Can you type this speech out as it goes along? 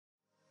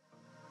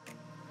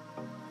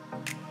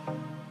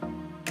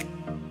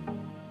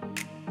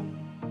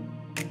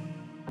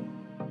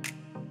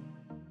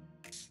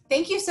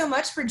Thank you so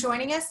much for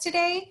joining us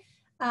today.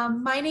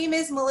 My name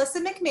is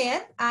Melissa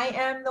McMann. I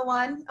am the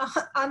one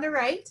on the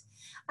right.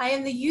 I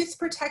am the Youth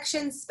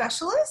Protection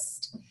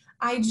Specialist.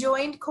 I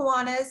joined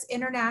Kiwanis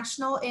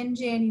International in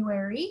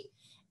January,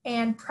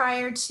 and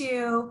prior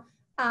to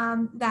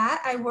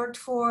that, I worked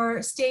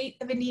for State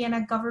of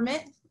Indiana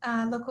government,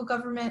 local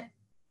government.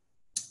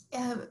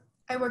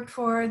 I worked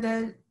for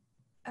the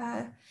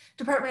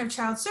Department of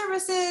Child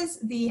Services,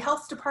 the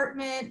Health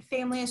Department,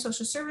 Family and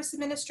Social Service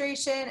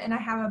Administration, and I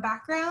have a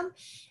background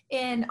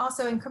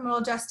also in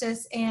criminal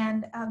justice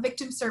and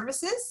victim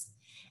services.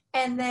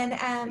 And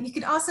then you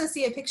can also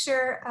see a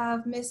picture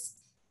of Miss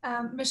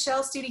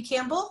Michelle Studi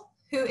Campbell,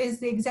 who is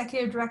the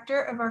Executive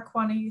Director of our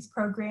Kiwanis Youth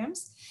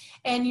Programs.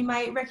 And you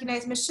might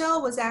recognize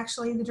Michelle was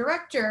actually the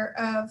Director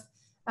of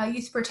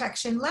Youth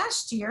Protection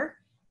last year,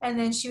 and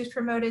then she was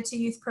promoted to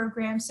Youth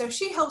Programs. So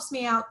she helps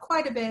me out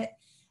quite a bit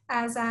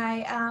as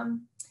I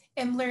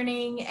am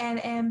learning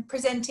and am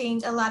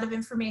presenting a lot of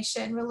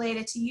information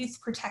related to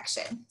youth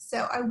protection.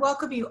 So I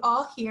welcome you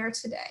all here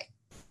today.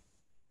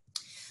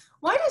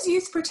 Why does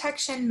youth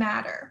protection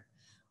matter?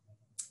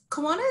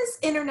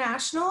 Kiwanis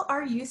International,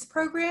 our youth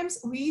programs,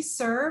 we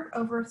serve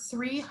over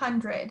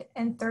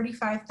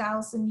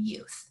 335,000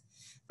 youth.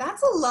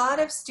 That's a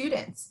lot of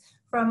students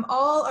from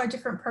all our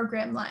different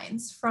program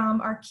lines,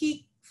 from our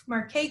K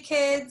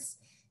Kids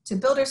to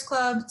Builders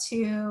Club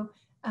to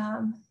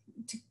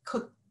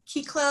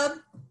Key Club.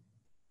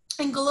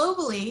 And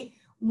globally,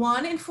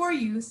 1 in 4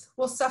 youth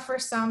will suffer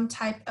some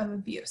type of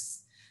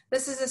abuse.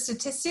 This is a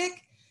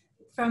statistic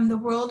from the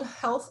World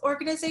Health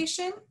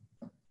Organization.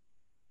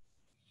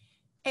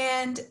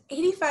 And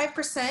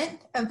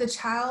 85% of the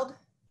child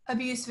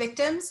abuse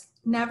victims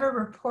never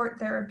report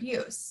their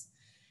abuse.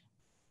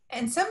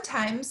 And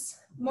sometimes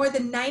more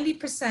than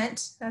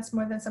 90%, that's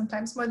more than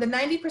sometimes, more than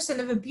 90%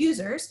 of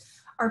abusers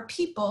are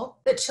people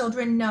that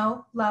children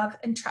know, love,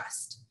 and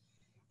trust.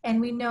 And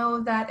we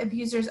know that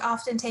abusers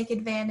often take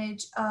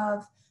advantage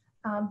of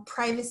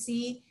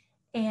privacy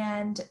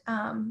and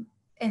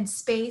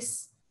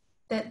space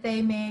that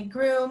they may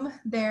groom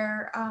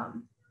their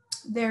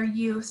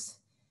youth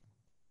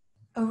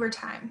over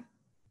time.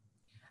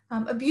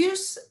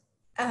 Abuse,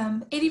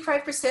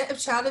 85% of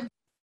child abuse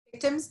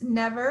victims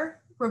never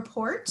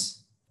report.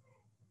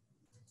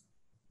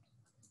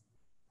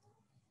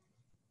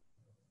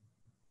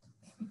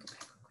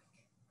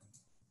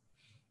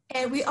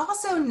 And we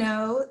also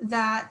know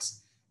that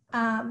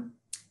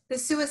the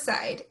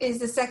suicide is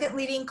the second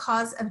leading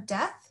cause of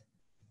death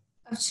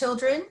of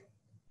children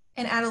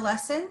and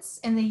adolescents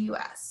in the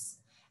US.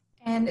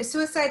 And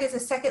suicide is the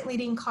second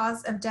leading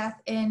cause of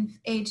death in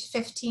age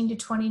 15 to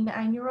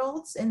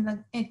 29-year-olds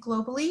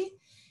globally.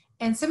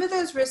 And some of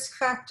those risk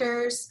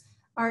factors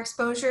are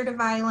exposure to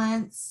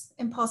violence,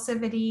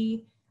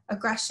 impulsivity,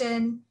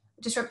 aggression,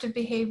 disruptive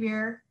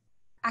behavior,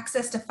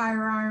 access to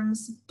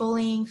firearms,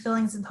 bullying,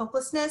 feelings of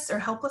hopelessness or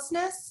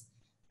helplessness,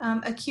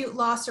 acute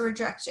loss or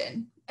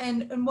rejection.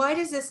 And why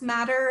does this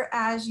matter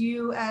as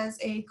you as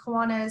a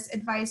Kiwanis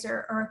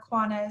advisor or a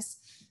Kiwanis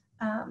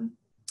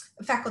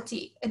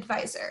faculty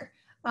advisor?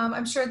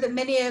 I'm sure that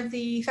many of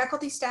the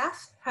faculty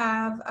staff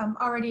have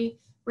already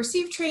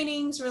received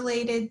trainings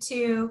related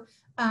to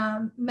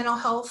mental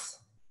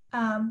health,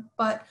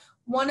 but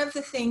one of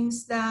the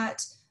things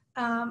that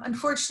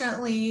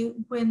unfortunately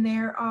when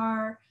there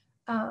are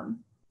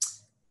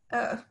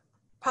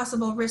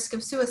possible risk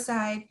of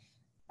suicide,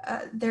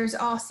 there's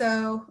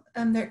also,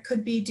 there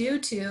could be due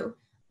to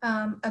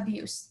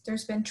abuse.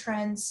 There's been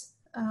trends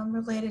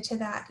related to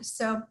that.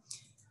 So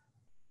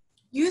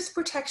youth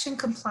protection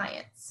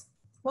compliance.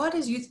 What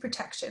is youth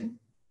protection?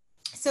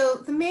 So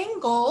the main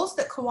goals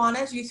that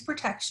Kiwanis Youth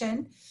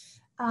Protection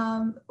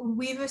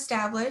we've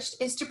established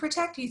is to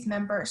protect youth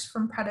members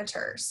from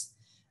predators.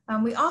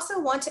 We also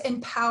want to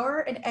empower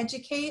and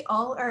educate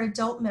all our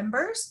adult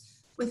members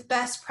with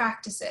best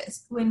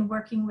practices when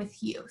working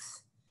with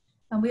youth.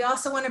 We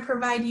also want to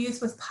provide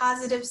youth with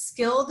positive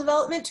skill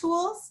development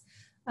tools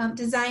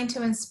designed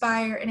to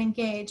inspire and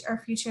engage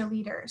our future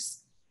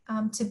leaders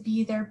to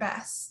be their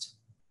best.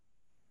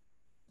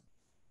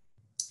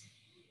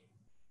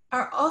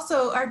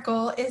 Our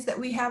goal is that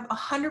we have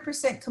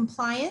 100%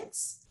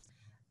 compliance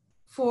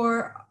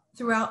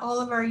throughout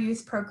all of our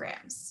youth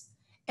programs.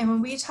 And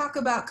when we talk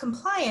about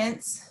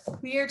compliance,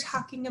 we are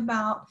talking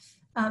about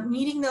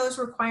meeting those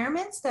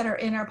requirements that are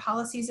in our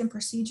policies and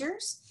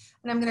procedures.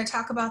 And I'm going to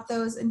talk about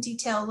those in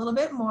detail a little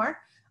bit more.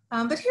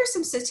 But here's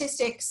some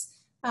statistics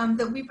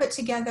that we put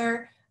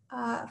together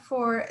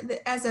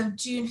as of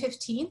June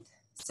 15th.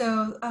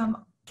 So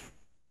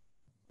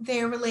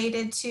they're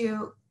related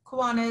to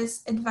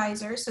Kiwanis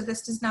advisors. So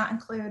this does not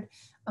include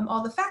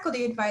all the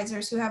faculty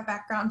advisors who have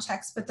background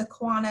checks, but the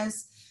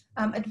Kiwanis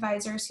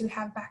advisors who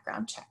have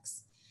background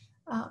checks.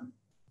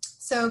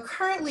 So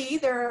currently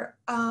there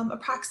are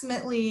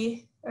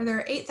there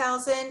are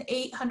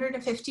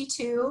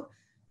 8,852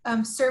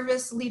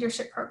 service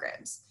leadership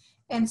programs.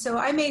 And so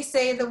I may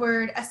say the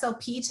word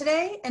SLP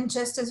today, and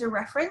just as a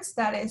reference,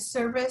 that is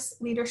Service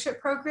Leadership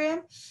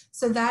Program.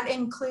 So that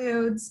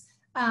includes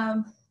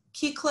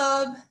Key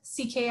Club,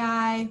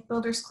 CKI,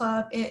 Builders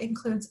Club, it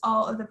includes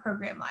all of the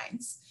program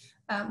lines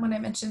when I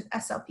mentioned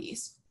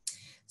SLPs.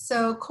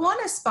 So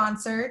Kiwanis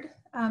sponsored,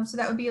 so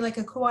that would be like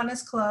a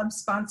Kiwanis Club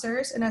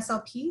sponsors an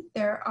SLP.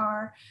 There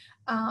are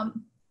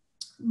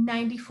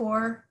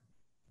 94%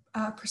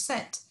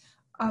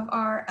 of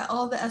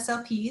all the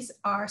SLPs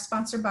are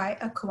sponsored by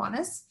a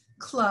Kiwanis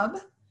Club.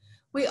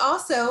 We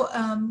also,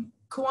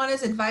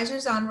 Kiwanis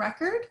Advisors on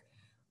Record,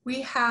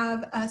 we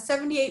have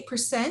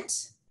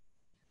 78%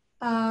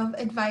 of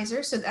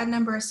advisors, so that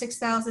number is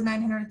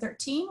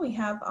 6,913 we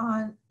have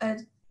on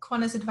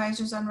Kiwanis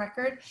Advisors on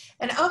Record,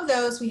 and of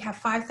those we have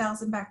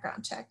 5,000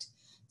 background checked.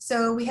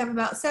 So we have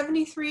about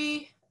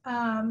 73%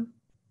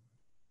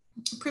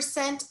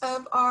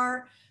 of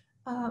our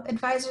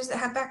advisors that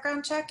have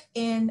background check,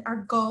 and our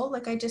goal,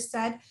 like I just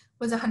said,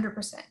 was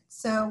 100%.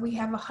 So we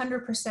have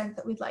 100%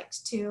 that we'd like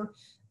to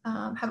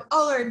have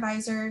all our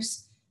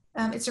advisors.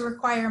 It's a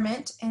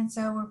requirement, and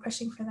so we're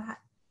pushing for that.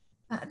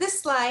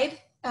 This slide,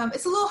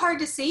 it's a little hard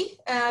to see.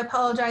 I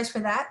apologize for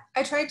that.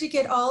 I tried to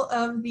get all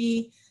of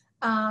the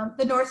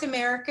North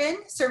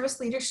American Service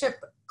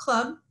Leadership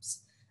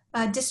Clubs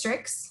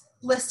districts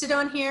listed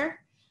on here.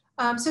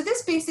 So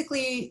this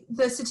basically,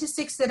 the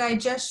statistics that I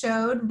just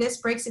showed, this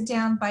breaks it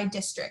down by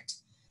district.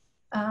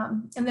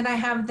 And then I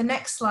have the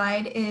next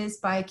slide is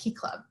by Key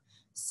Club.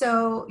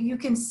 So you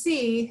can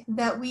see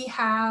that we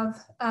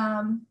have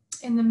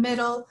in the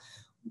middle,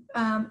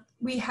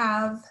 we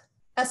have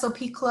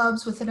SLP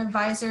clubs with an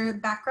advisor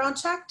background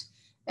checked,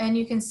 and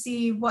you can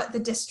see what the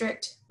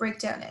district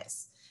breakdown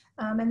is.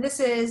 And this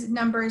is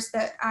numbers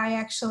that I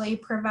actually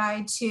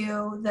provide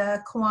to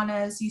the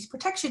Kiwanis Youth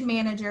Protection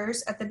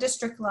Managers at the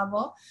district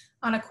level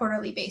on a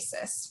quarterly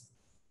basis.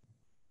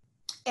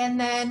 And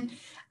then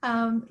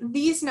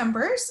these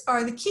numbers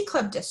are the Key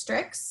Club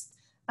districts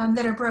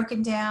that are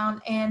broken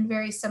down and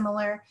very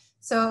similar.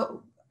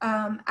 So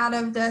out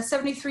of the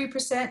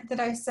 73% that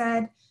I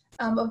said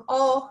of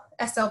all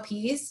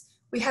SLPs,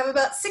 we have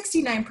about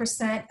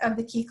 69% of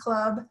the Key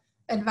Club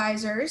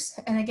advisors,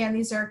 and again,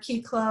 these are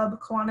Key Club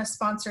Kiwanis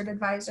sponsored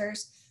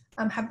advisors,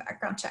 have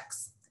background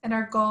checks, and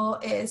our goal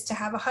is to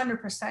have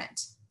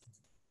 100%.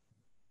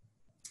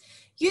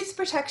 Youth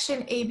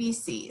protection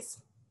ABCs.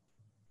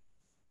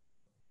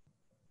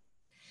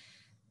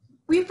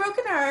 We've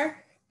broken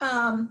our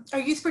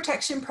youth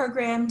protection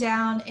program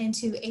down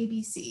into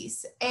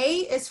ABCs.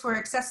 A is for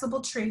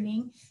accessible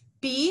training,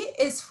 B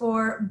is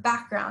for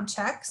background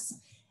checks,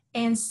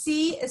 and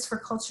C is for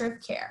culture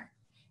of care.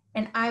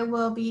 And I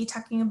will be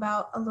talking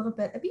about a little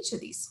bit of each of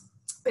these.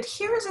 But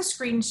here is a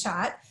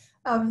screenshot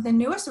of the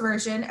newest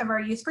version of our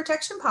youth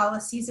protection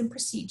policies and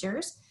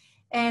procedures.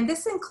 And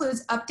this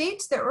includes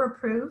updates that were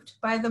approved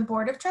by the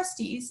Board of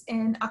Trustees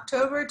in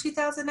October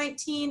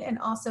 2019 and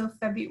also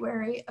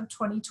February of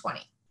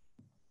 2020.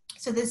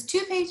 So this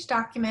 2-page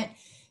document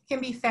can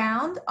be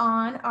found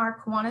on our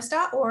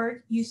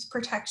Kiwanis.org youth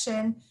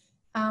protection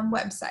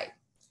website.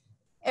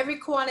 Every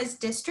Kiwanis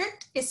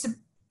district is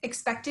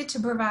expected to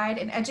provide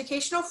an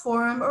educational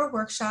forum or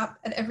workshop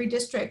at every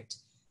district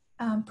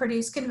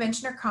produced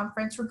convention or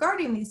conference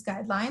regarding these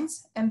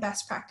guidelines and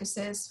best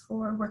practices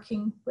for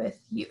working with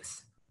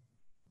youth.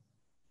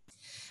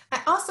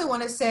 I also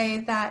want to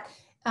say that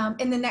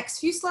in the next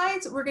few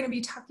slides, we're going to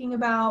be talking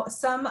about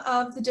some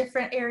of the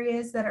different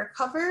areas that are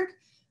covered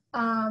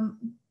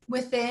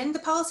within the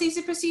policies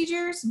and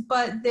procedures,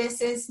 but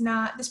this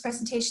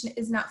presentation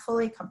is not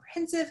fully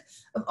comprehensive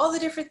of all the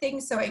different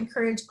things. So I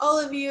encourage all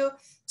of you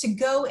to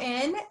go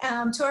in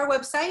to our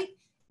website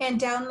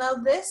and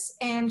download this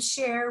and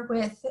share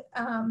with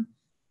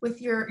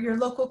your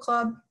local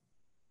club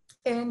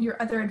and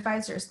your other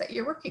advisors that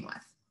you're working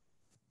with.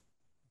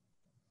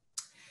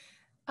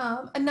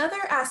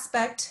 Another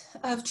aspect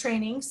of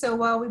training, so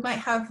while we might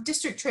have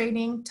district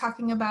training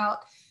talking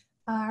about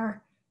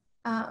our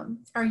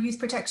youth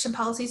protection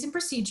policies and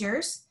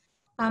procedures,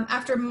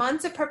 after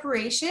months of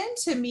preparation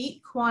to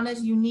meet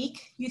Kiwanis'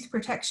 unique youth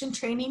protection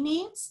training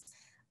needs,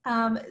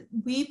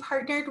 we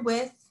partnered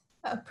with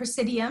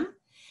Presidium,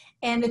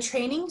 and the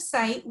training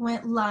site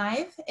went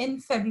live in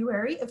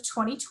February of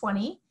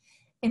 2020,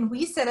 and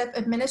we set up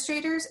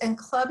administrators and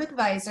club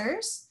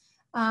advisors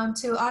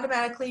to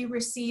automatically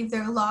receive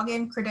their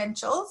login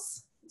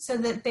credentials so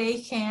that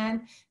they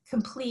can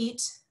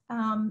complete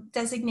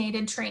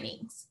designated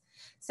trainings.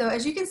 So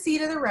as you can see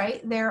to the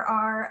right, there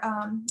are,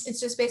 it's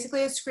just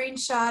basically a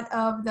screenshot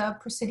of the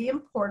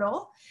Presidium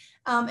portal.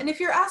 And if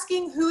you're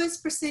asking who is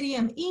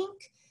Presidium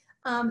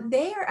Inc.,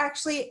 they are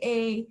actually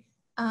a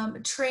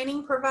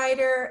training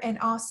provider and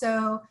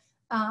also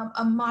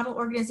a model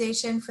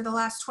organization for the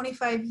last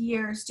 25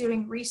 years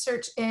doing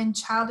research in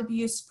child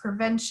abuse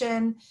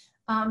prevention,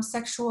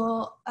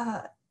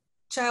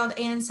 child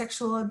and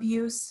sexual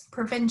abuse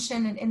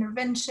prevention and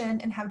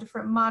intervention, and have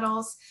different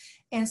models.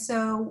 And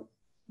so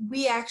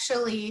we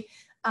actually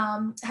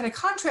had a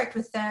contract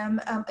with them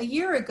a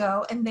year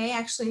ago, and they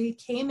actually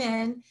came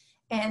in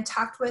and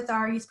talked with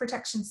our youth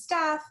protection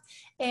staff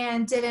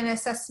and did an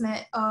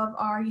assessment of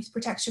our youth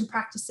protection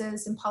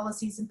practices and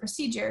policies and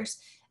procedures.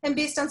 And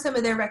based on some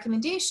of their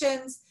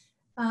recommendations,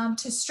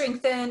 to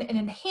strengthen and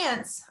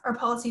enhance our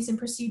policies and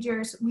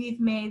procedures, we've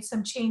made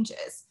some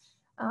changes.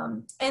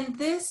 And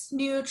this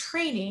new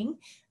training,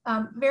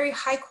 very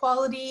high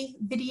quality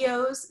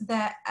videos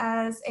that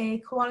as a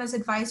Kiwanis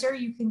advisor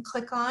you can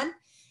click on.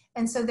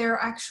 And so they're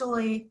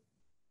actually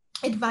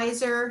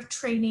advisor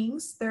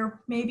trainings.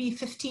 They're maybe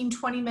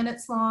 15-20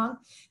 minutes long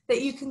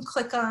that you can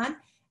click on.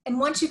 And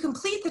once you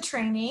complete the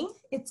training,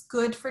 it's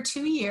good for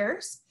 2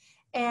 years,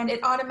 and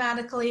it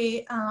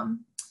automatically,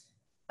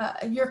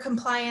 your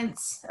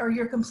compliance or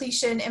your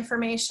completion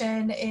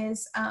information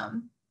is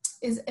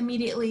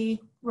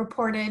immediately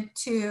reported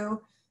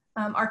to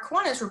our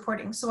Kiwanis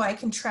reporting, so I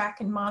can track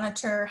and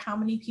monitor how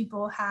many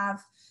people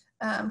have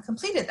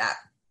completed that.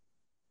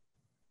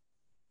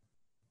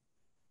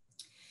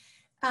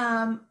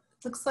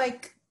 Looks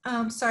like,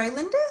 sorry,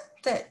 Linda,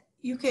 that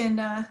you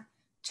can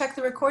check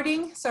the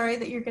recording. Sorry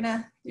that you're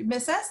gonna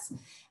miss us.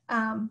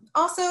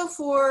 Also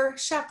for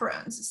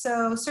chaperones.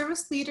 So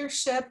service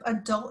leadership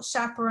adult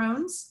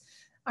chaperones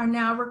are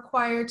now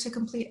required to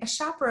complete a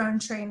chaperone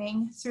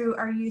training through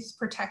our youth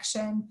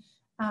protection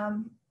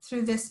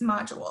through this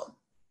module.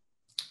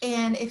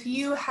 And if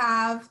you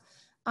have,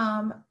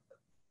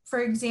 for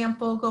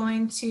example,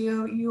 planning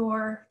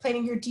your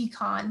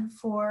decon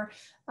for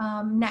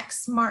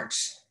next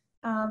March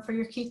for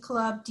your Key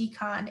Club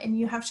decon, and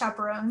you have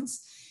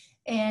chaperones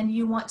and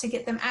you want to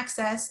get them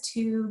access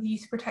to the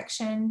youth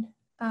protection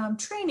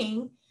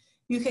training,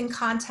 you can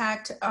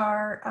contact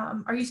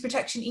our youth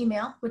protection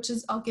email, which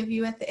is I'll give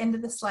you at the end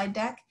of the slide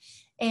deck,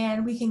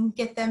 and we can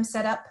get them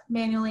set up,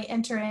 manually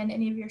enter in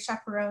any of your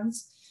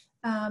chaperones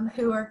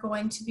who are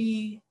going to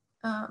be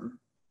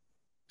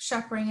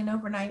chaperoning an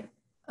overnight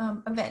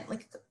event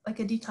like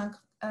a decon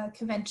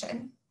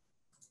convention.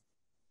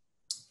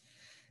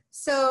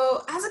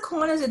 So as a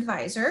Kiwanis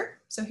advisor,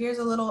 so here's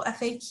a little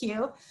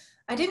FAQ.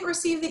 I didn't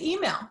receive the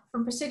email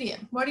from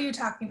Presidium. What are you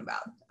talking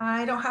about?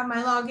 I don't have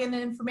my login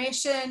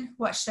information.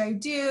 What should I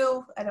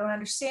do? I don't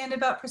understand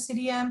about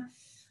Presidium.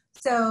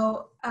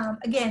 So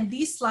again,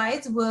 these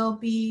slides will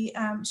be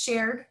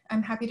shared.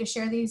 I'm happy to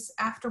share these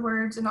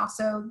afterwards, and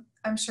also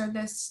I'm sure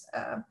this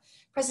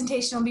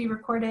presentation will be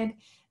recorded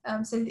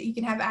so that you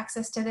can have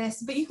access to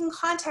this. But you can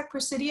contact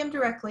Presidium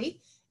directly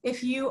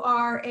if you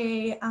are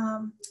a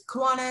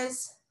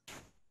Kiwanis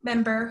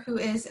member who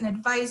is an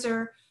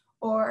advisor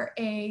or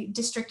a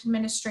district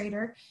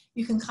administrator.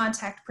 You can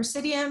contact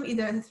Presidium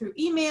either through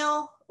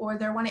email or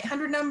their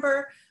 1-800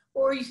 number,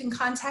 or you can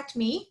contact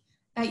me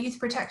at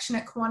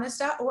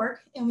youthprotection@kiwanis.org,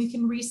 and we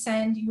can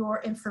resend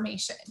your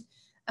information,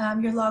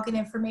 your login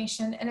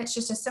information. And it's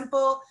just a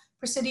simple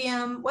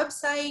Presidium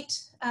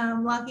website,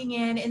 logging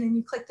in, and then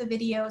you click the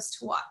videos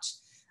to watch.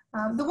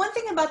 The one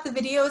thing about the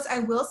videos, I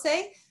will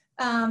say,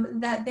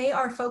 that they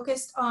are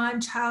focused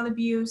on child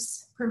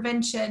abuse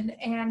prevention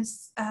and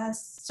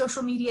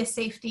social media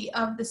safety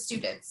of the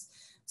students.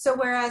 So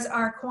whereas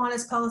our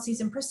Kiwanis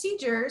policies and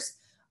procedures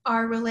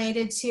are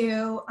related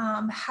to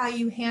how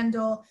you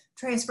handle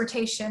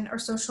transportation or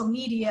social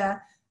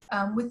media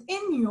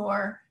within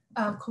your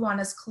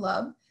Kiwanis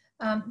club,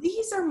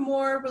 these are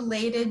more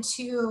related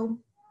to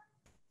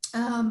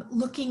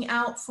looking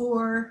out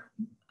for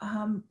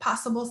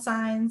possible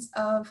signs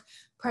of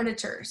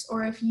predators,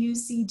 or if you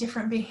see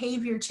different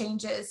behavior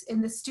changes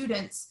in the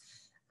students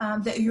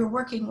that you're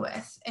working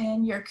with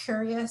and you're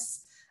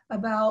curious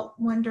about,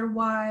 wonder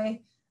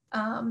why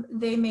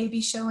they may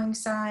be showing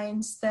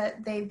signs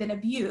that they've been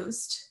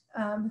abused.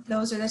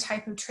 Those are the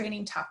type of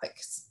training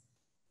topics.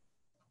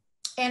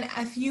 And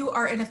if you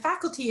are a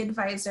faculty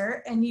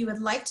advisor and you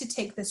would like to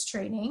take this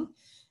training,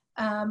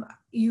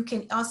 you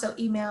can also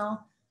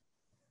email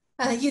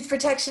Youth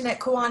Protection at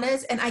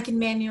Kiwanis, and I can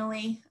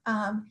manually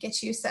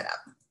get you set up.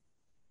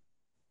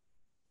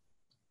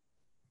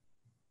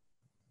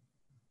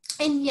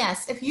 And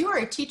yes, if you are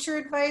a teacher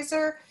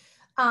advisor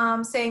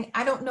saying,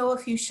 I don't know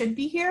if you should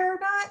be here or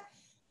not,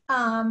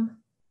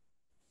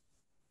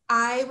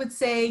 I would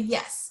say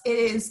yes, it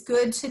is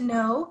good to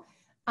know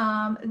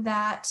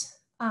that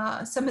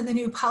some of the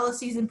new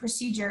policies and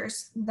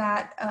procedures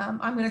that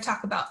I'm going to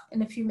talk about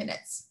in a few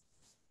minutes.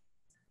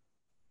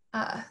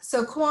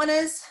 So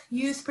Kiwanis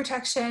youth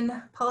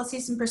protection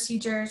policies and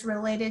procedures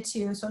related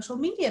to social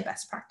media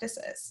best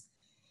practices.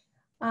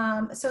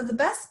 So the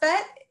best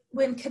bet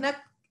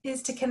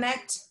is to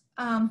connect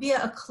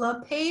via a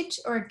club page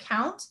or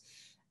account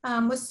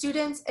with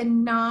students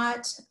and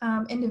not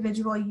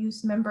individual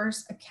youth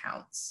members'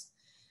 accounts.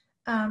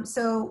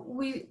 So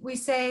we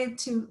say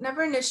to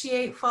never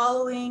initiate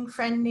following,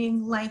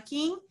 friending,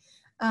 liking.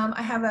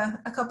 I have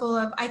a couple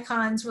of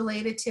icons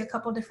related to a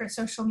couple different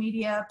social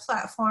media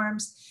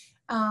platforms,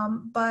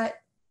 but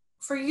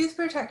for youth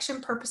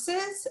protection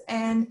purposes,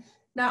 and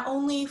not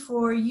only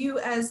for you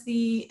as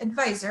the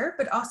advisor,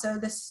 but also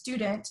the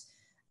student,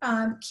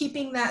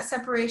 keeping that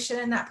separation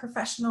and that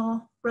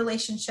professional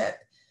relationship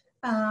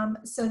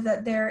so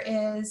that there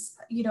is,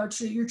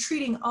 you're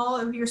treating all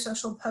of your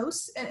social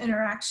posts and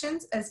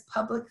interactions as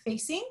public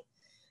facing.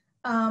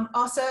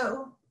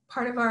 Also,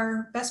 part of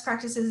our best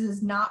practices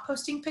is not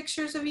posting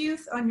pictures of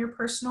youth on your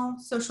personal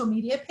social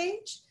media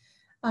page.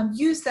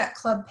 use that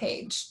club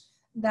page,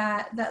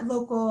 that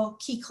local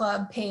Key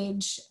Club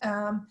page,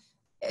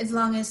 as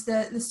long as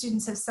the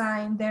students have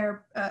signed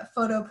their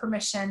photo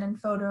permission and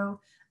photo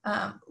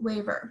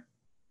waiver.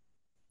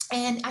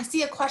 And I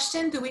see a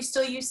question, do we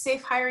still use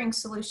safe hiring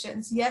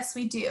solutions? Yes,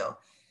 we do.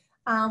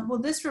 Will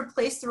this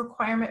replace the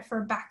requirement for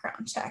a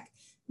background check?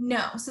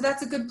 No, so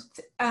that's a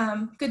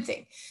good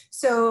thing.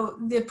 So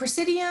the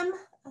Presidium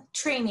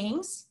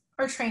trainings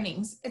are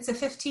trainings. It's a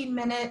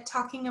 15-minute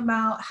talking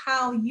about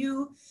how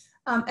you,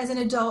 as an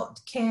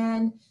adult,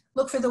 can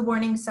look for the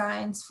warning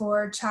signs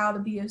for child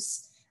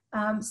abuse.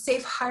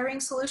 Safe hiring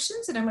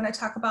solutions, and I'm going to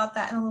talk about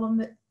that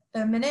in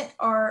a minute,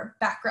 are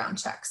background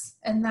checks,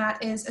 and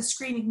that is a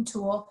screening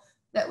tool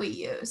that we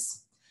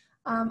use.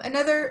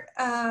 Another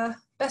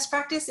best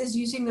practice is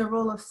using the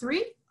rule of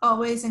 3.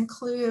 Always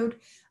include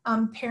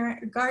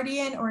parent or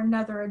guardian or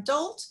another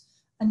adult,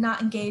 and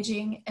not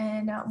engaging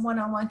in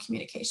one-on-one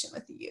communication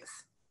with the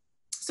youth.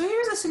 So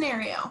here's a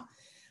scenario.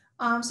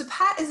 So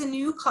Pat is a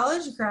new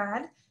college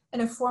grad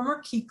and a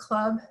former Key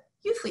Club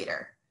youth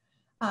leader.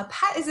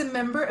 Pat is a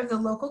member of the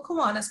local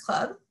Kiwanis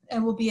Club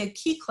and will be a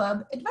Key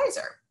Club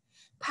advisor.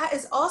 Pat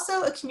is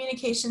also a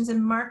communications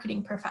and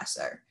marketing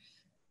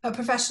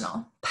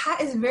professional.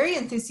 Pat is very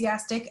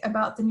enthusiastic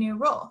about the new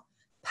role.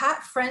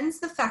 Pat friends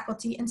the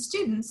faculty and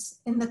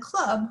students in the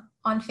club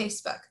on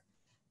Facebook.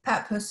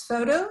 Pat posts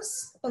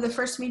photos of the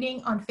first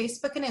meeting on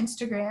Facebook and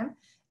Instagram,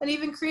 and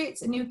even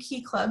creates a new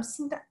Key Club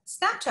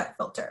Snapchat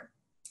filter.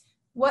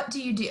 What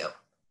do you do?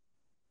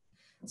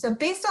 So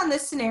based on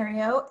this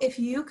scenario, if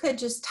you could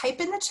just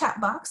type in the chat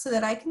box so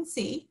that I can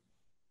see,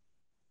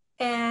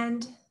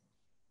 and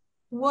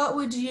what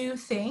would you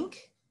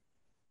think?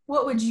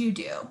 What would you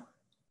do?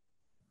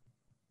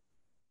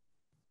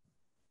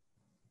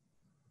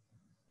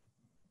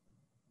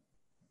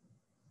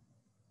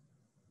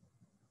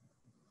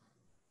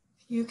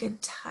 If you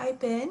could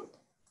type in,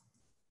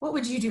 what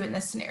would you do in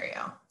this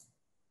scenario?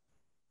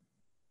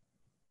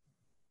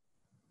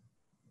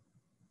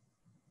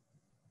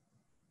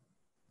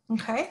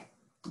 Okay.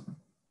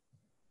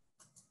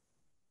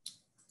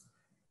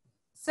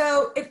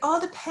 So it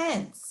all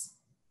depends.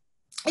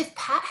 If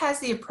Pat has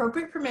the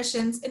appropriate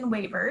permissions and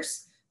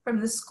waivers from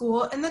the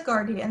school and the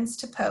guardians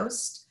to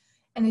post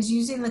and is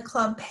using the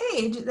club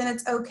page, then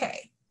it's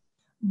okay.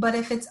 But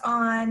if it's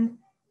on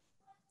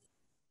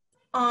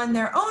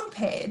their own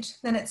page,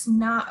 then it's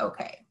not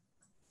okay.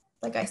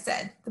 Like I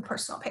said, the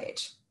personal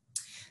page.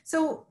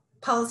 So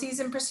policies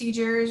and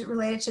procedures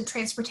related to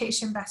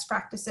transportation best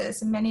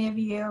practices, and many of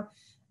you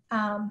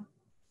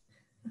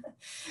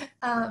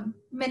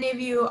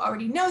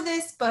already know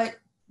this, but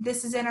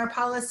this is in our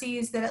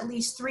policies, that at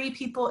least 3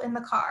 people in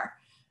the car.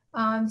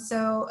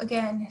 So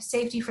again,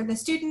 safety for the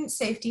student,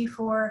 safety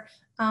for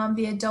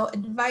the adult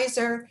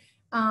advisor,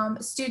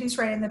 students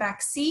right in the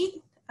back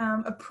seat.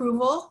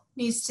 Approval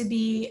needs to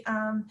be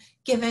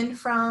given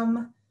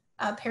from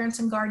parents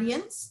and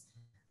guardians.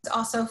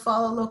 Also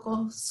follow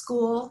local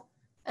school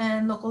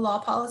and local law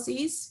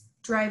policies,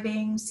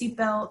 driving,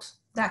 seatbelt,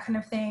 that kind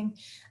of thing.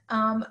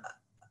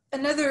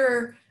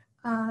 Another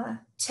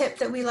tip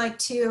that we like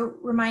to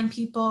remind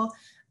people,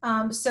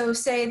 so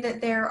say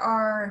that there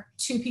are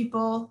 2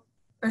 people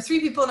or 3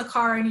 people in a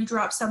car and you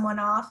drop someone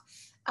off,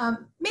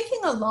 making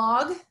a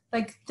log,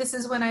 like this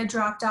is when I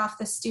dropped off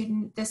the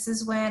student, this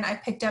is when I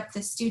picked up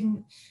the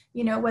student,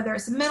 you know, whether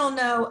it's a mental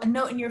note, a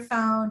note in your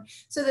phone,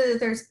 so that if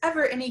there's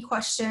ever any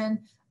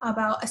question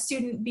about a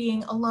student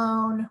being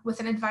alone with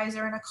an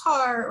advisor in a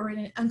car or in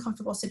an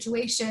uncomfortable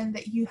situation,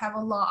 that you have a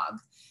log.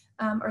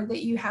 Or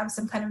that you have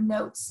some kind of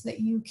notes that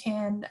you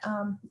can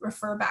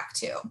refer back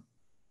to.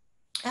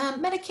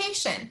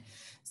 Medication.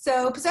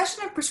 So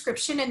possession of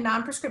prescription and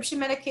non-prescription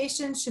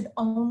medication should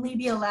only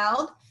be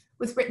allowed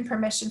with written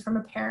permission from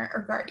a parent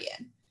or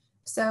guardian.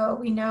 So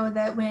we know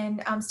that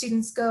when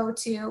students go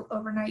to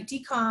overnight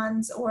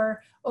decons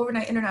or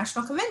overnight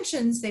international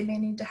conventions, they may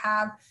need to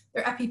have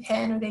their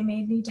EpiPen, or they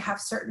may need to have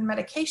certain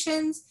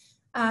medications.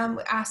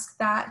 We ask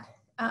that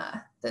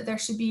there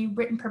should be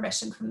written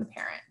permission from the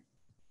parent.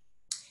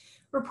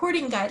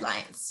 Reporting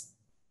guidelines.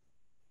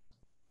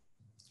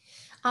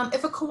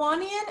 If a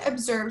Kiwanian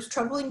observes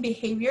troubling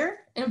behavior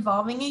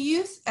involving a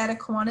youth at a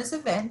Kiwanis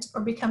event, or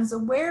becomes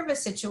aware of a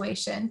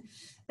situation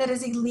that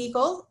is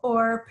illegal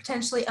or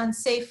potentially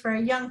unsafe for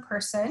a young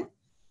person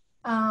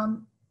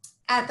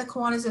at the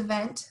Kiwanis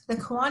event, the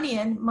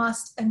Kiwanian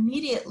must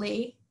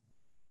immediately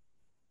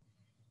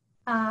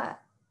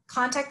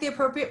contact the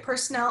appropriate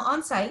personnel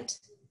on site,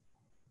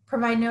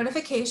 provide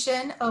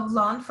notification of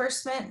law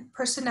enforcement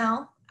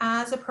personnel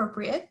as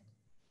appropriate.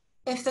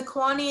 If the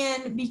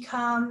Kiwanian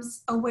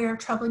becomes aware of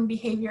troubling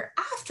behavior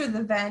after the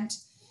event,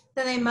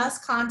 then they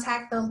must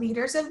contact the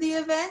leaders of the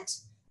event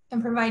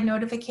and provide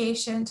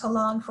notification to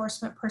law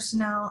enforcement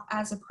personnel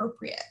as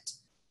appropriate.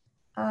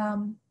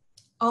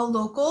 All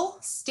local,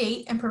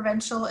 state, and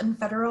provincial and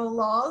federal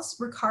laws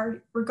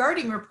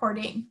regarding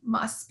reporting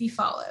must be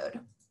followed.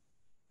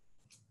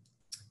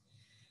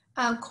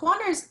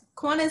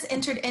 Kiwanis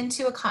entered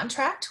into a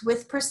contract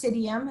with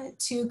Presidium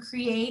to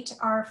create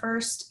our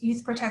first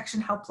youth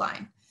protection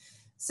helpline.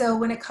 So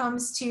when it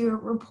comes to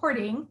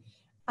reporting,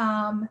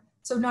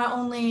 so not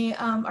only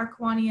are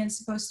Kiwanians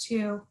supposed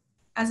to,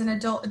 as an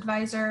adult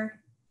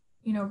advisor,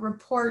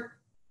 report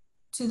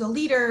to the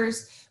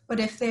leaders, but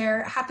if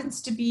there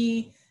happens to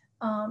be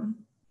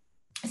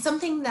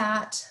something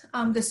that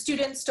the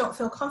students don't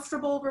feel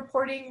comfortable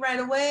reporting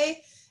right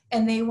away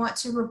and they want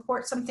to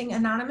report something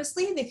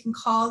anonymously, they can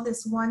call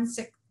this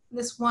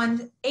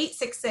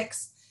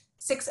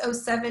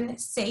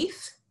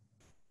 1-866-607-SAFE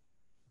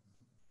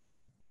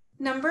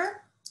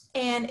number,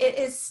 and it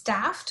is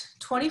staffed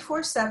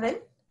 24/7,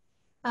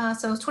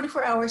 so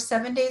 24 hours,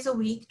 7 days a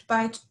week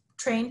by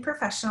trained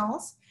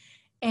professionals.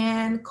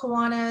 And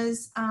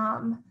Kiwanis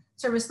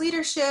service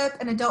leadership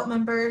and adult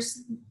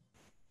members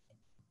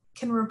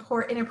can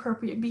report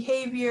inappropriate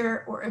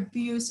behavior or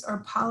abuse or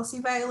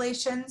policy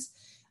violations.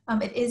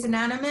 It is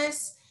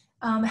anonymous.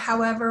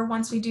 However,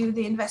 once we do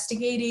the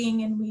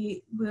investigating and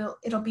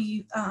it'll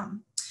be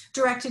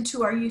directed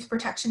to our youth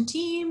protection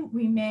team.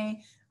 We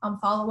may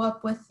follow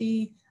up with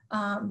the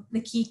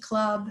key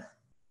club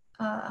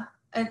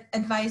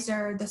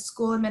advisor, the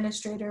school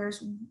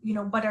administrators.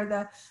 What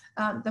are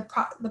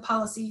the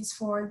policies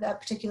for that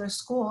particular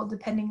school,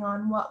 depending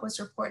on what was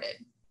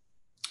reported.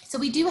 So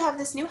we do have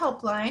this new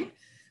helpline. I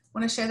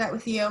want to share that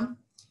with you.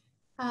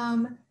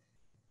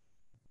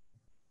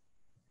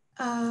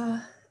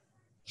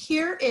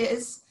 Here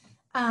is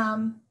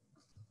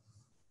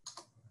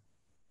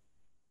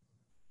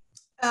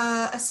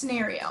a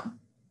scenario.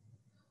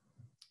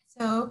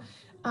 So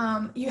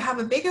you have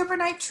a big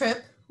overnight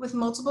trip with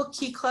multiple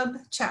Key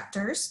Club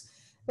chapters.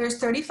 There's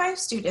 35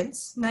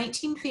 students,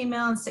 19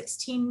 female and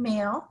 16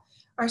 male,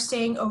 are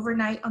staying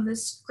overnight on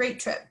this great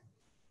trip.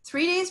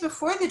 3 days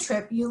before the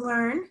trip, you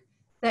learn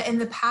that in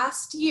the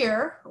past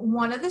year,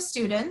 one of the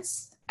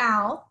students,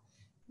 Al,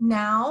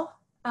 now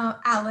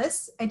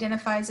Alice,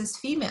 identifies as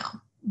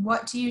female.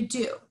 What do you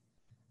do?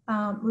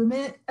 Room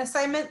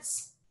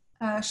assignments,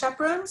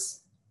 chaperones?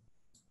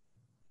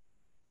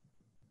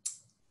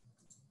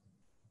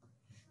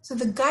 So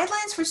the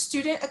guidelines for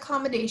student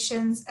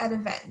accommodations at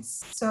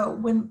events. So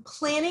when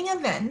planning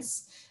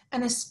events,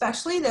 and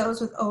especially those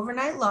with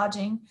overnight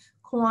lodging,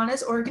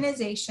 Kiwanis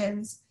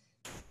organizations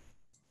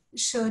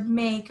should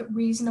make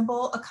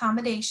reasonable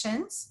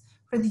accommodations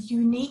for the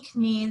unique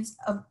needs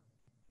of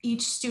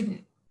each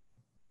student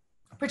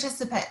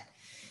participant.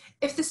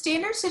 If the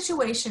standard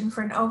situation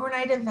for an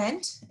overnight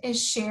event is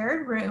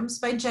shared rooms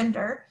by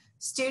gender,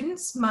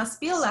 students must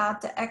be allowed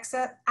to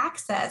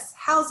access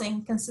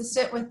housing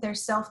consistent with their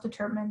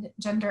self-determined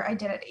gender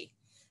identity.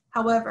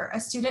 However,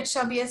 a student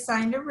shall be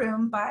assigned a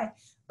room by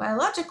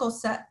biological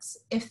sex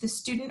if the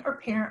student or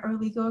parent or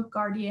legal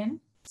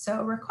guardian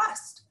so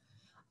request.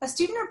 A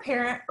student or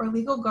parent or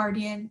legal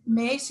guardian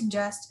may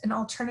suggest an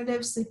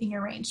alternative sleeping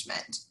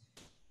arrangement,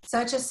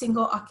 such as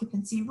single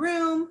occupancy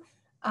room,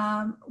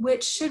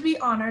 which should be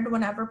honored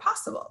whenever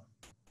possible.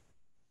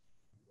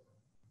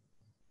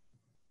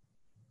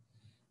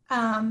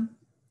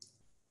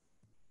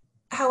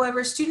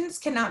 However, students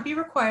cannot be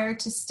required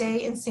to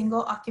stay in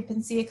single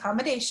occupancy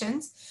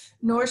accommodations,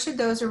 nor should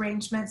those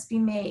arrangements be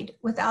made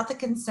without the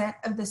consent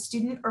of the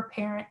student or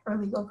parent or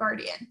legal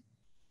guardian.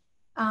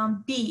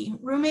 B,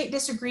 roommate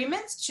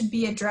disagreements should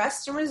be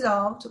addressed and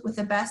resolved with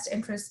the best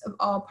interests of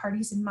all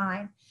parties in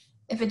mind.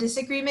 If a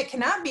disagreement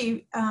cannot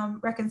be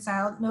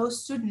reconciled, no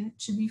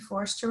student should be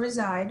forced to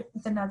reside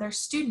with another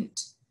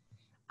student.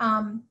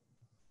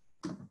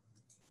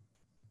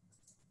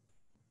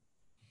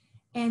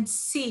 And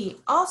C,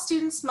 all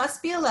students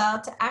must be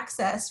allowed to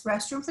access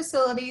restroom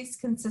facilities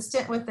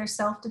consistent with their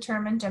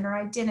self-determined gender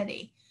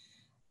identity.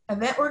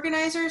 Event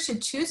organizers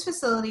should choose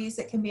facilities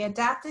that can be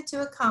adapted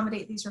to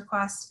accommodate these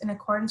requests in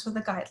accordance with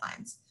the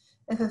guidelines.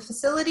 If a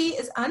facility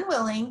is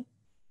unwilling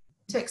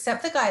to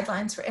accept the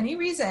guidelines for any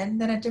reason,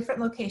 then a different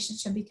location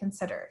should be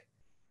considered.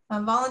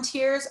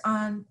 Volunteers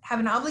have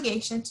an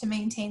obligation to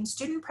maintain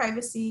student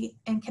privacy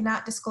and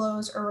cannot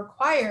disclose or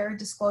require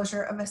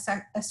disclosure of a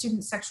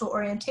student's sexual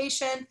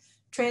orientation,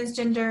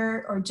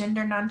 transgender, or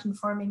gender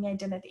nonconforming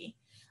identity,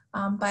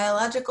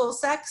 biological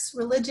sex,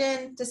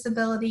 religion,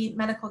 disability,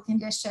 medical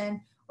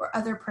condition, or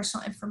other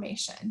personal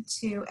information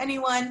to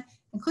anyone,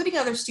 including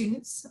other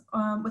students,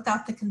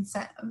 without the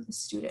consent of the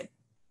student.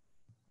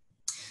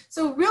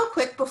 So real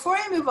quick, before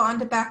I move on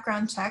to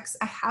background checks,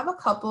 I have a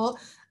couple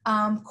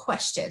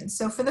questions.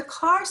 So for the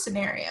car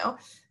scenario,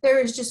 there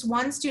is just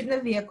one student in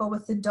the vehicle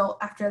with the adult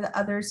after the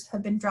others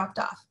have been dropped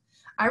off.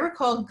 I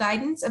recall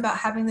guidance about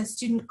having the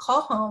student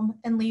call home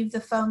and leave the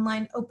phone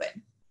line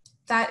open.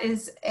 That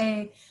is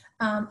a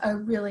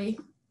really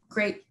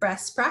great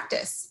best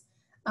practice.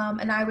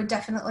 And I would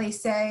definitely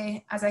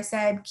say, as I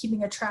said,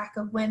 keeping a track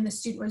of when the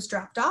student was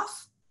dropped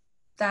off.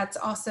 That's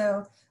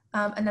also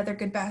another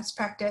good best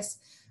practice.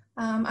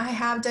 I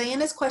have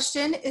Diana's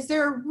question. Is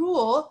there a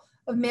rule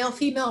of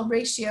male-female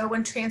ratio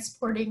when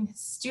transporting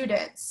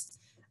students?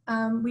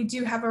 We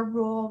do have a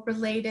rule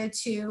related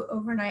to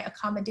overnight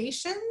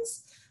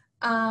accommodations.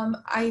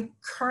 I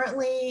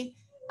currently,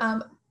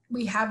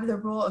 we have the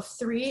rule of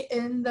 3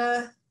 in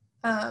the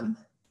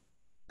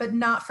but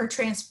not for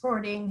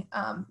transporting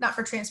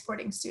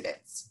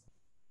students.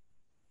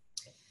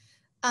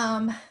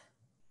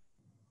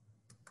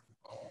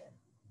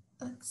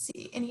 Let's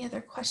see, any other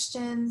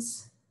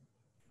questions?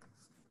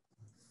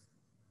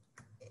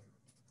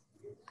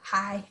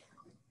 Hi.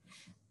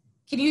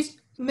 Can you,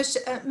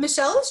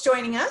 Michelle is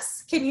joining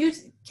us. Can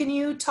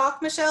you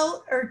talk,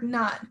 Michelle, or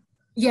not?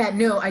 Yeah,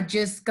 no, I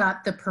just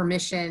got the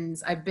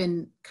permissions. I've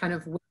been kind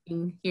of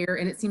waiting here,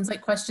 and it seems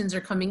like questions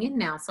are coming in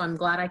now, so I'm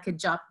glad I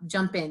could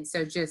jump in.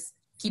 So just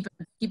keep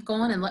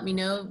going and let me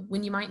know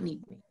when you might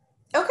need me.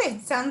 Okay,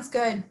 sounds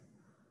good.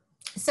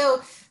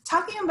 So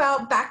talking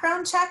about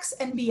background checks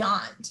and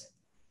beyond.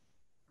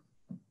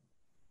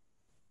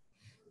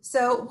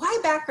 So why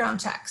background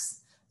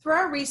checks? Through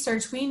our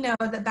research, we know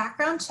that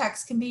background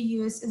checks can be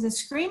used as a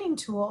screening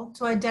tool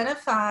to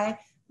identify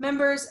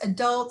members,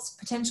 adults,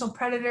 potential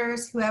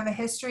predators who have a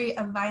history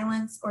of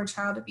violence or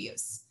child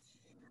abuse.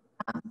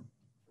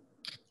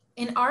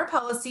 In our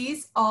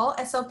policies, all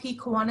SLP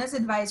Kiwanis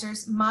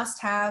advisors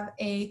must have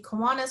a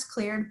Kiwanis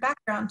cleared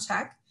background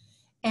check,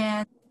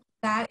 and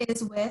that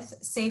is with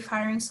Safe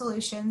Hiring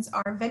Solutions,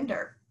 our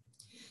vendor.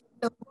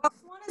 So while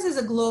Kiwanis is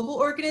a global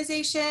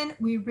organization,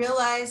 we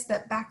realize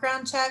that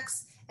background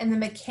checks and the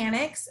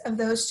mechanics of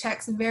those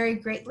checks vary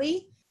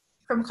greatly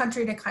from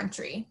country to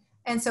country.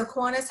 And so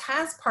Kiwanis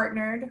has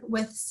partnered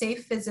with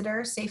Safe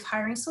Visitor, Safe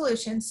Hiring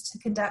Solutions to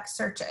conduct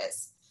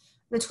searches.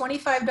 The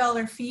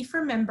 $25 fee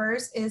for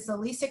members is the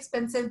least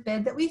expensive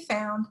bid that we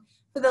found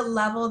for the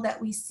level that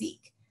we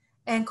seek.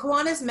 And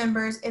Kiwanis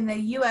members in the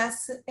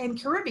US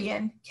and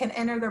Caribbean can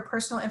enter their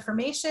personal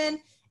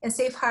information, and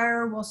Safe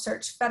Hire will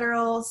search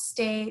federal,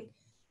 state,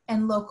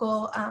 and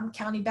local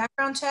county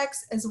background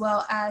checks, as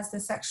well as the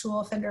sexual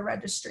offender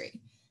registry.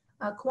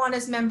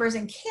 Kiwanis members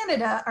in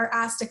Canada are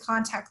asked to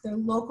contact their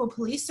local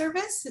police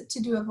service to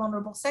do a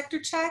vulnerable sector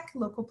check,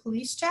 local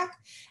police check,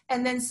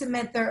 and then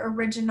submit their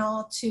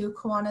original to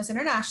Kiwanis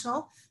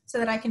International so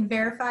that I can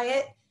verify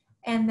it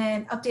and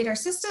then update our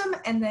system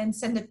and then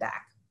send it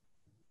back.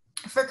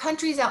 For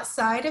countries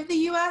outside of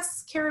the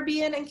US,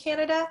 Caribbean, and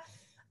Canada,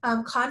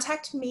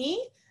 contact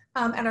me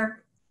at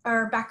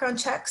our background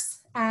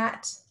checks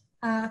at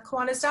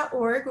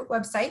Kiwanis.org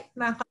website,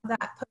 and I'll have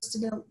that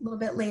posted a little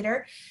bit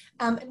later.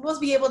 And we'll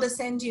be able to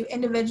send you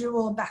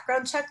individual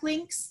background check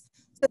links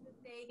so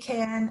that they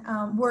can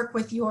work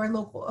with your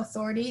local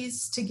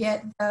authorities to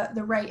get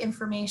the right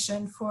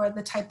information for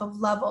the type of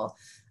level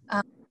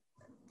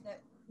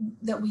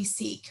that we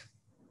seek.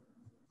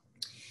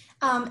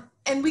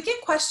 And we get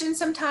questions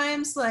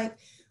sometimes like,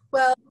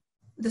 well,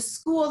 the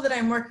school that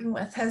I'm working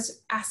with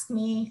has asked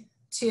me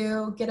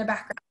to get a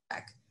background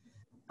check.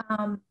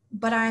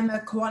 But I'm a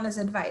Kiwanis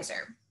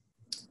advisor.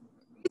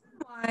 The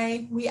reason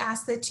why we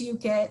ask that you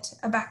get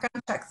a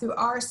background check through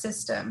our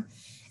system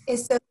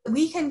is so that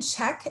we can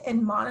check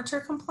and monitor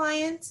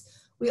compliance.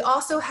 We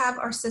also have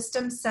our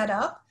system set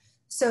up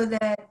so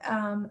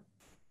that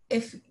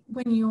if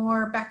when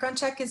your background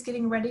check is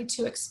getting ready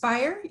to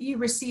expire, you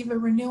receive a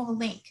renewal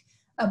link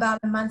about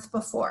a month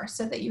before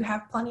so that you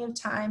have plenty of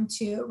time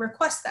to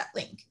request that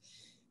link.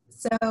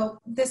 So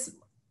this,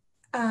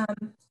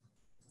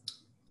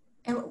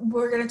 and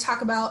we're going to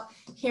talk about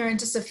here in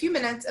just a few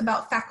minutes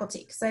about faculty,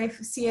 because I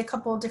see a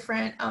couple of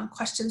different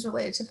questions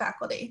related to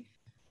faculty.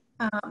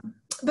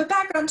 But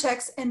background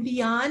checks and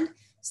beyond.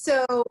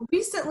 So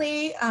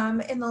recently,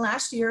 in the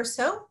last year or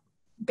so,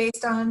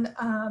 based on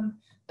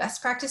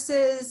best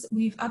practices,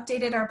 we've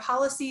updated our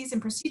policies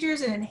and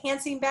procedures in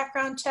enhancing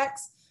background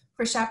checks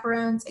for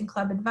chaperones and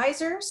club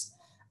advisors.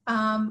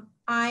 I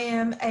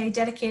am a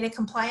dedicated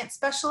compliance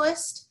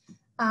specialist.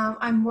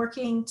 I'm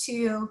working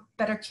to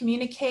better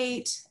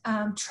communicate,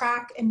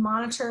 track, and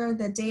monitor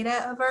the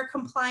data of our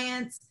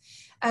compliance,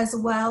 as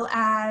well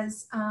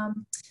as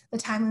the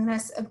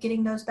timeliness of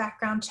getting those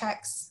background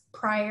checks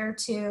prior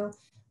to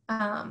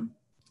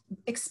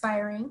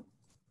expiring.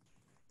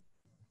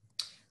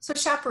 So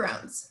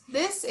chaperones.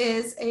 This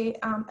is a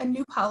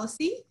new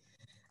policy,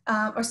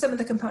 or some of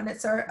the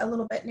components are a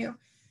little bit new.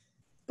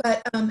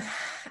 But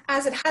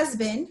as it has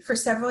been for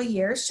several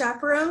years,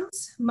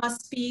 chaperones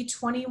must be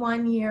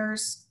 21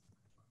 years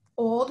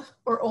old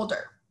or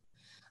older.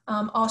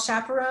 All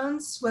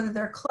chaperones, whether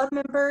they're club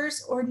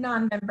members or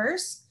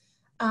non-members,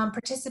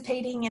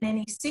 participating in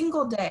any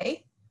single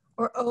day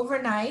or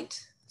overnight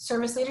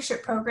service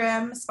leadership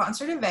program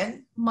sponsored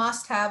event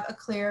must have a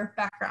clear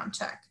background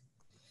check.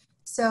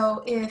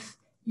 So if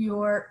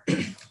your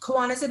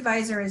Kiwanis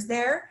advisor is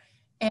there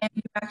and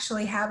you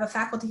actually have a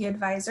faculty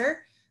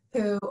advisor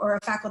or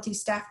a faculty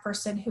staff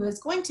person who is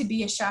going to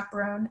be a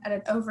chaperone at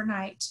an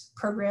overnight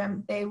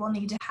program, they will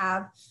need to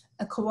have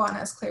a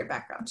Kiwanis cleared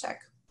background check.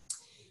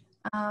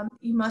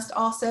 You must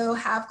also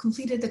have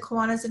completed the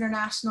Kiwanis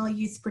International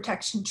Youth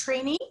Protection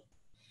Training.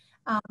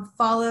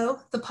 Follow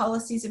the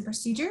policies and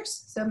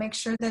procedures. So make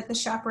sure that the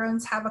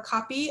chaperones have a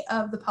copy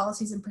of the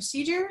policies and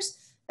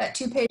procedures. That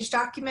 2-page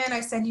document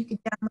I said you could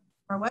download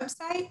from our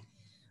website.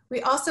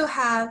 We also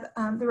have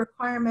the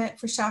requirement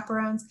for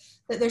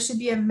chaperones that there should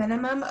be a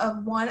minimum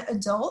of 1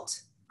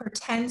 adult per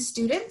 10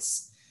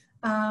 students.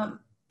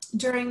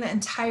 during the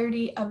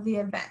entirety of the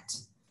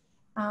event.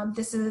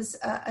 This is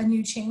a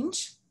new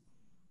change.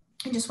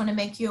 I just want to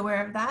make you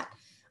aware of that.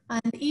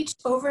 And each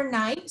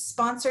overnight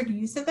sponsored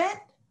youth event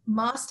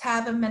must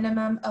have a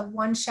minimum of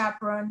 1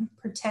 chaperone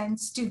per 10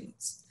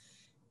 students.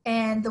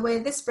 And the way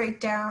this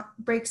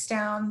breaks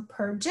down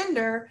per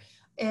gender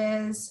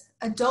is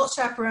adult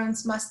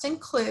chaperones must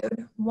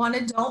include 1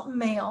 adult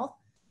male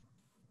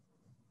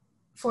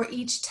for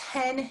each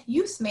 10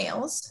 youth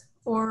males,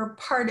 or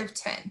part of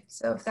 10.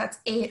 So if that's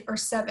 8 or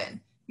 7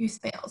 youth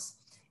males,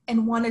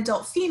 and 1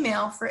 adult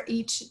female for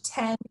each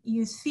 10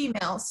 youth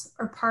females,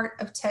 or part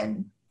of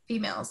 10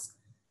 females.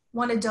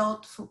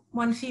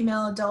 1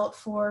 female adult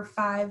for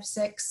 5,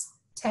 6,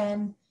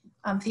 10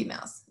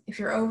 females. If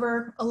you're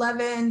over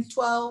 11,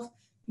 12,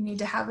 you need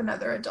to have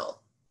another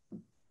adult.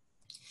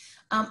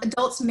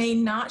 Adults may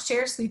not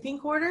share sleeping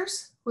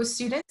quarters with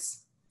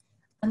students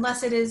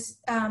unless it is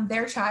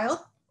their child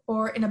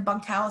or in a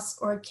bunkhouse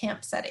or a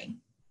camp setting.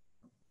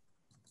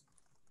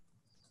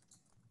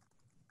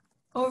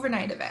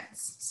 Overnight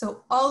events.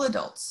 So all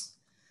adults,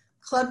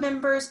 club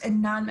members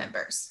and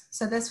non-members.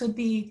 So this would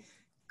be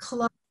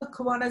club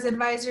Kiwanis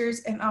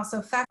advisors and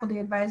also faculty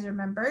advisor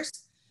members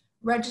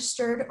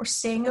registered or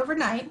staying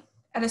overnight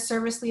at a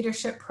service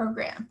leadership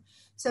program.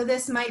 So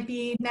this might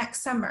be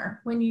next summer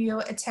when you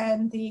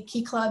attend the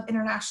Kiwanis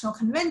International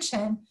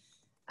Convention.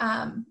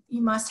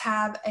 You must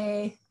have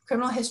a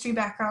criminal history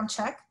background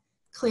check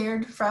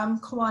cleared from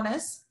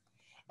Kiwanis,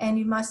 and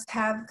you must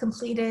have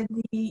completed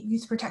the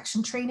youth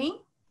protection training.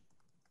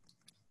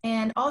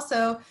 And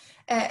also,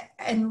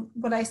 and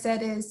what I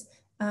said is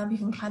you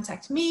can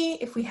contact me.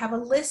 If we have a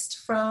list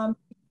from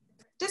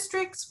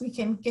districts, we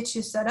can get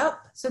you set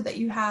up so that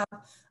you have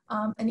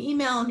an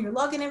email and your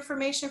login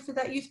information for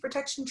that youth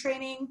protection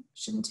training.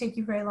 Shouldn't take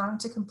you very long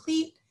to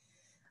complete.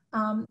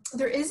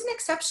 There is an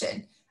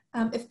exception.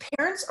 If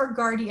parents or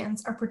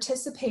guardians are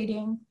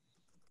participating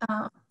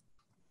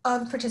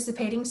of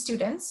participating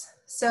students,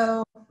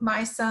 so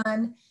my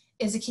son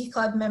is a Key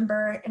Club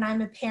member and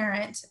I'm a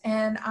parent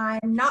and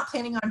I'm not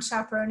planning on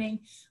chaperoning,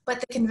 but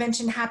the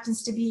convention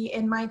happens to be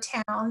in my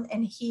town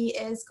and he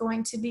is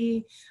going to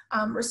be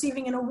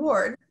receiving an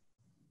award,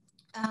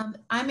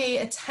 I may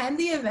attend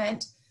the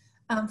event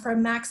for a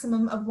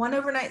maximum of 1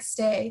 overnight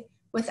stay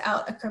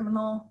without a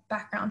criminal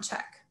background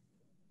check.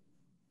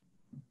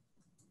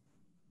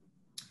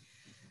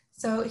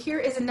 So here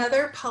is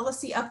another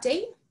policy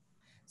update.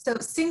 So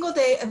single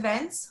day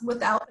events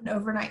without an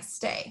overnight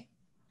stay.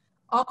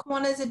 All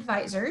Kiwanis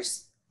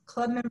advisors,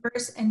 club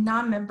members, and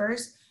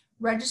non-members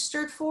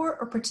registered for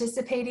or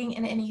participating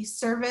in any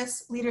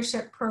service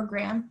leadership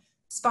program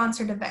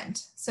sponsored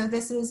event. So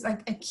this is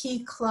like a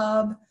Key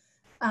Club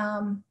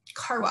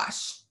car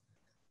wash,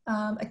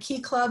 a Key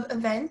Club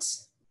event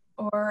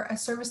or a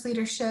service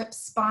leadership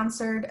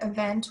sponsored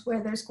event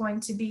where there's going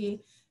to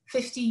be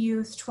 50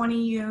 youth,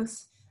 20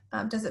 youth,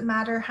 doesn't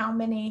matter how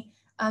many.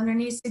 There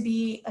needs to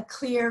be a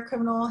clear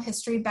criminal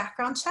history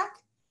background check,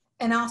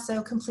 and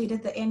also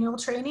completed the annual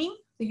training,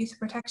 the youth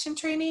protection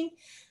training.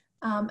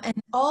 And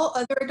all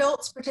other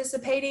adults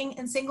participating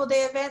in single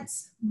day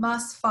events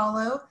must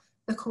follow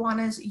the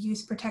Kiwanis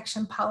youth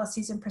protection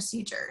policies and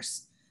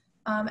procedures.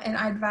 And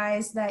I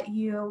advise that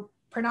you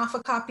print off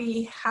a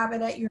copy, have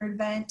it at your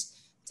event.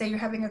 Say you're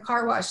having a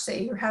car wash,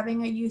 say you're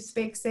having a youth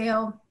bake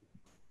sale,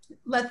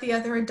 let the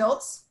other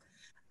adults,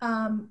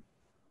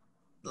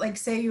 like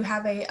say you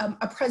have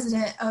a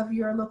president of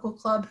your local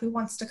club who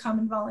wants to come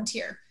and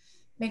volunteer.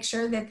 Make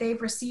sure that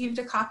they've received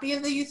a copy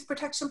of the youth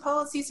protection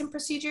policies and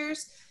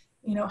procedures,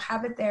 you know,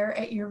 have it there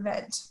at your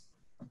event.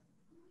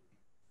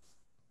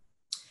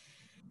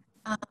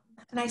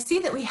 And I see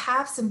that we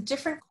have some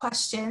different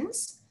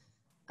questions.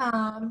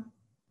 I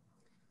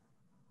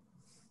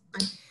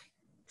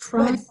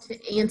tried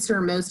to answer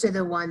most of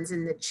the ones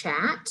in the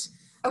chat.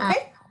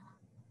 Okay.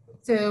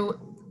 So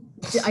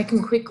I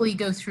can quickly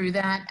go through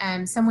that.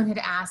 Someone had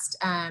asked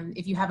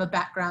if you have a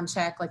background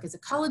check, like as a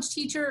college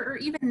teacher, or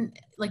even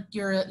like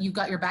you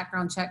got your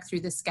background check through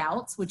the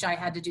Scouts, which I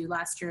had to do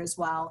last year as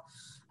well.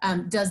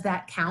 Does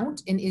that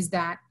count? And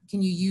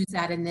can you use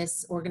that in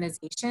this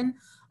organization?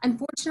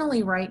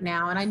 Unfortunately, right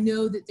now, and I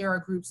know that there are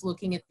groups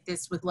looking at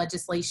this with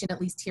legislation, at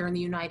least here in the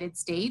United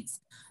States,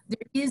 there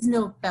is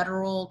no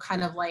federal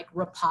kind of like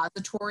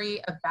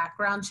repository of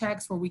background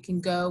checks where we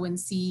can go and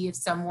see if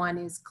someone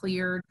is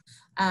cleared.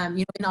 You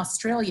know, in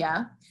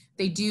Australia,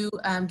 they do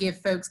give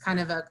folks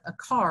kind of a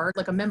card,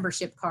 like a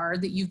membership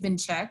card, that you've been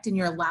checked and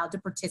you're allowed to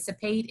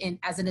participate in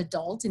as an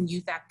adult in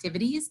youth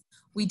activities.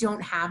 We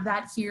don't have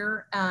that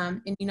here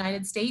in the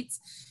United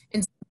States.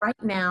 And so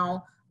right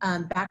now,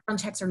 background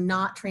checks are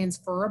not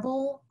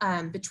transferable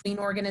between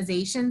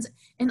organizations,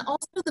 and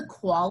also the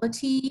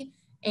quality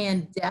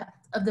and depth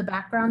of the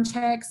background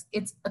checks,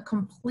 it's a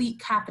complete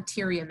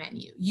cafeteria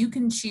menu. You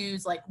can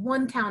choose like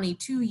 1 county,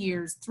 2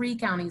 years, 3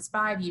 counties,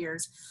 5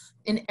 years,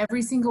 and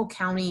every single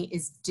county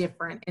is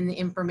different in the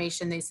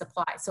information they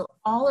supply. So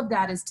all of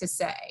that is to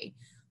say,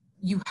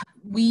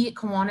 we at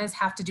Kiwanis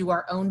have to do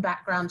our own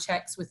background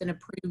checks with an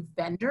approved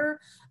vendor.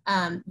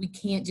 We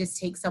can't just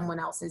take someone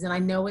else's. And I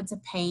know it's a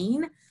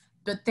pain,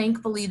 but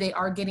thankfully they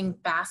are getting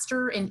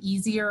faster and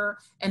easier,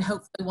 and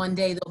hopefully one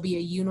day there'll be a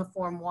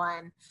uniform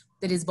one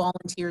that is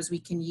volunteers we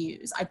can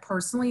use. I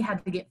personally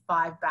had to get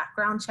 5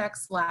 background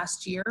checks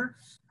last year,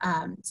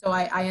 so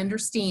I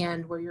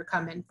understand where you're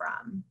coming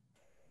from.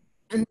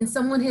 And then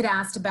someone had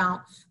asked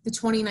about the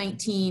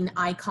 2019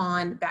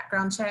 ICON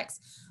background checks.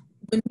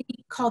 When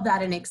we called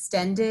that an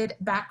extended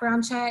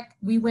background check,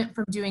 we went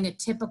from doing a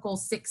typical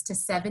 6 to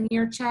 7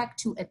 year check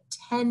to a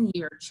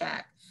 10-year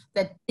check.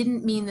 That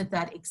didn't mean that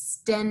that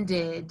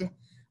extended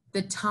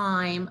the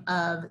time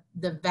of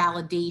the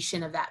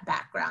validation of that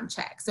background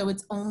check. So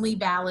it's only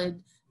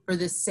valid for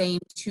the same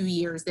 2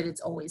 years that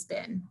it's always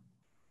been.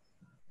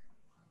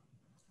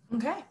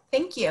 Okay,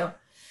 thank you.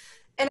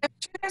 And I'm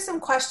sure there's some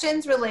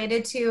questions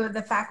related to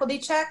the faculty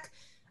check,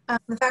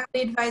 the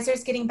faculty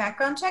advisors getting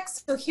background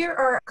checks. So here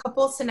are a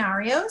couple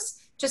scenarios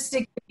just to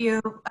give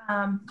you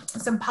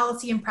some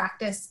policy and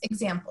practice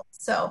examples.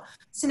 So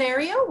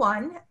scenario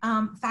 1,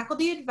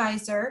 faculty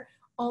advisor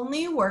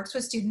only works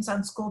with students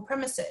on school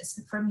premises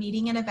for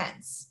meeting and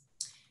events.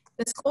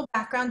 The school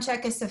background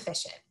check is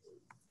sufficient.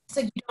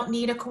 So you don't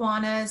need a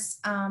Kiwanis,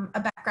 a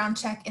background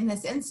check in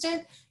this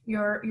instant.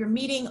 You're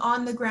meeting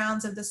on the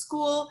grounds of the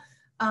school.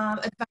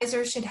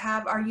 Advisors should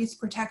have our youth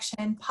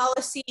protection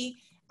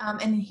policy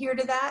and adhere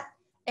to that,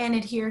 and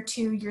adhere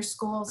to your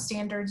school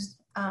standards,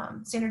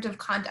 standards of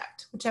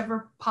conduct,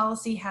 whichever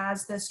policy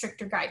has the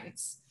stricter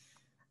guidance.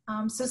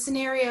 So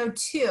scenario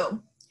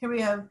 2, here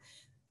we have,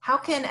 how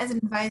can, as an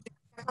advisor,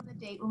 check on the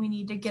date when we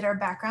need to get our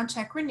background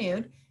check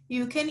renewed?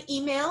 You can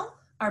email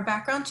our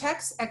background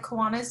checks at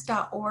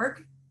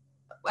kiwanis.org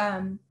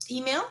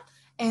email,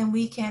 and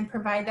we can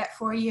provide that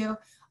for you.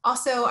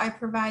 Also, I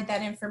provide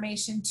that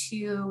information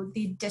to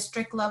the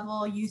district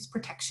level youth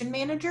protection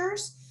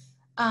managers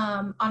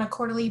on a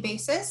quarterly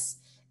basis,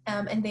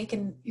 and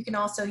you can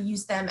also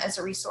use them as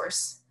a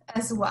resource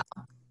as well.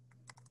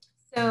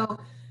 So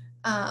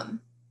for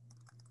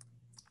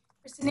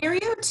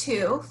scenario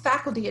 2,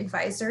 faculty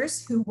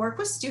advisors who work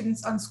with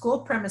students on school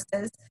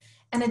premises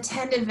and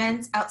attend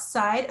events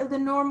outside of the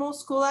normal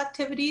school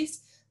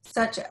activities,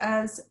 such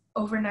as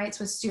overnights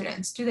with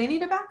students, do they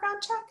need a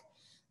background check?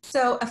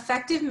 So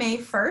effective May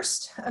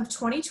 1st of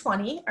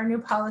 2020, our new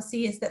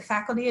policy is that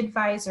faculty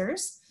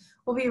advisors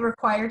will be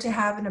required to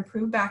have an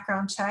approved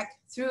background check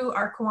through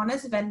our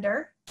Kiwanis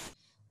vendor,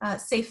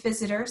 Safe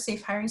Visitor,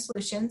 Safe Hiring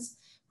Solutions,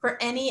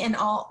 for any and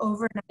all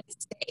overnight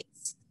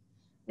stays.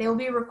 They will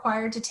be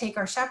required to take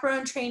our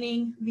chaperone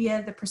training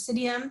via the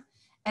Presidium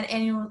and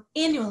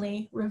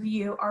annually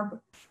review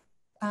our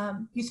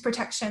youth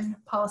protection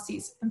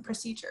policies and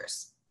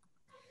procedures.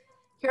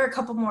 Here are a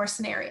couple more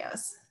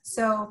scenarios.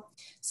 So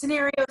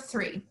scenario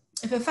 3,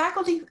 if a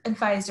faculty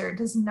advisor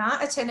does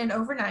not attend an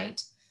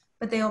overnight,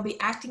 but they will be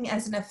acting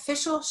as an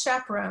official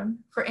chaperone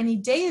for any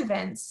day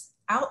events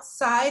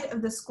outside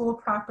of the school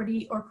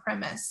property or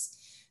premise.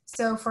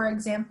 So for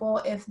example,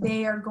 if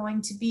they are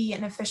going to be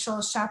an official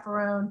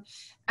chaperone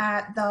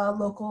at the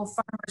local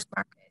farmer's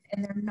market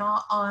and they're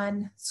not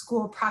on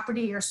school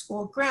property or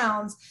school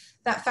grounds,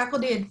 that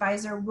faculty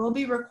advisor will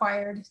be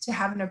required to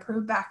have an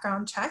approved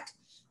background check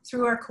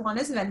through our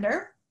Kiwanis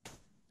vendor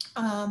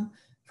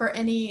for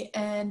any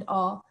and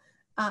all.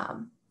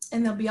 And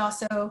they'll be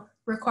also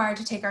required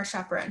to take our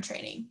chaperone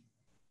training.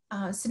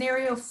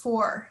 Scenario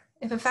 4,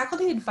 if a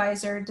faculty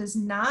advisor does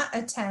not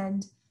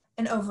attend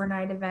an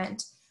overnight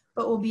event,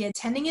 but will be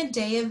attending a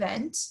day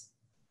event,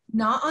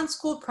 not on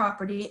school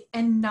property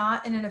and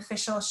not in an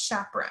official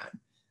chaperone,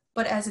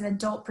 but as an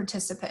adult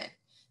participant.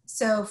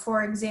 So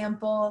for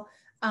example,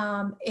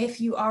 if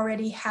you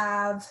already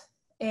have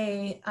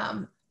a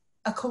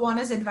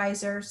Kiwanis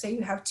advisor, say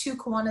you have 2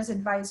 Kiwanis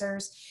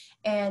advisors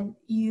and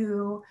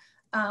you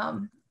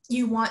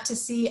want to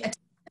see a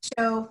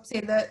show, say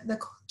the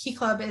Key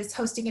Club is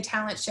hosting a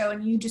talent show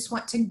and you just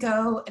want to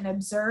go and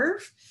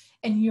observe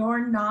and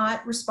you're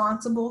not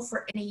responsible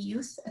for any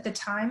youth at the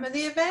time of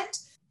the event,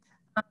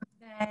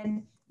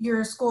 then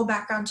your school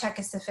background check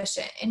is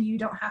sufficient and you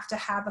don't have to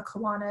have a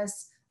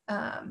Kiwanis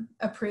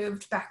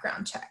approved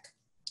background check.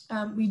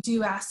 We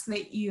do ask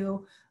that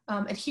you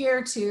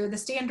adhere to the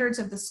standards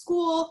of the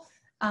school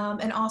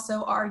and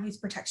also our youth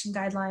protection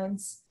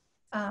guidelines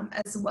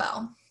as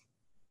well.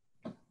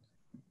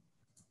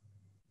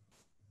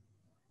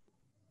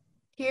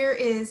 Here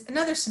is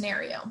another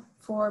scenario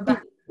for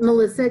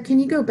Melissa, can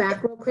you go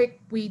back real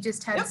quick? We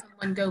just had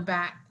someone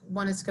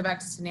want us to go back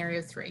to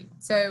scenario 3.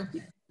 So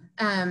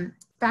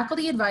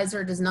faculty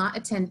advisor does not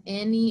attend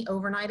any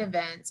overnight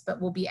events,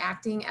 but will be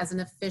acting as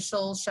an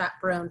official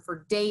chaperone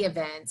for day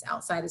events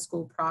outside of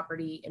school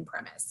property and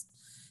premise.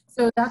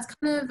 So that's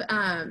kind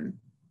of,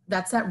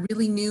 that's that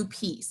really new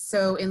piece.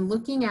 So in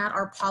looking at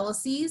our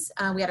policies,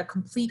 we had a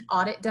complete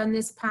audit done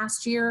this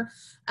past year,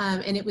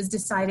 and it was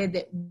decided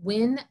that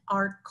when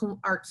our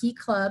Key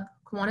Club,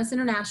 Kiwanis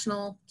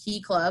International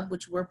Key Club,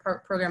 which we're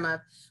program of,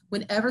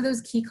 whenever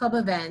those Key Club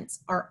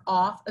events are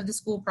off of the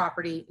school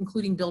property,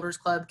 including Builders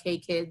Club,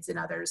 K-Kids, and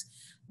others,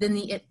 then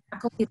the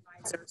faculty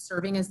advisor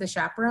serving as the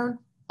chaperone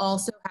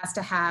also has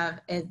to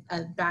have a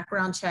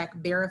background check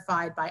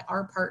verified by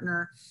our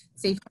partner,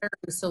 Safe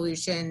Hiring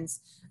Solutions.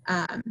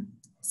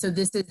 So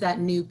this is that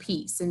new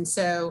piece. And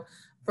so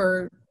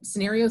for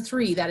scenario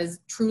 3, that is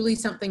truly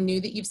something new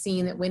that you've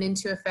seen that went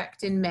into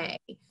effect in May.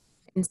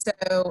 And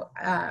so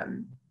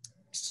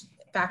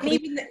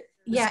faculty.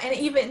 And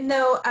even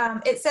though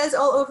it says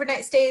all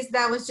overnight stays,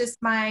 that was just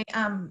my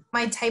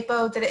my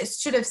typo that it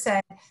should have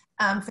said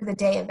for the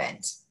day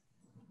event.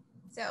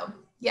 So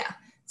yeah,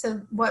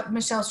 so what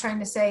Michelle's trying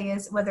to say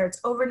is whether it's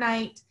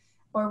overnight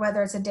or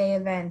whether it's a day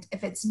event,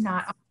 if it's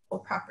not on school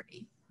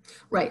property.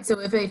 Right, so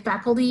if a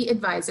faculty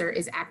advisor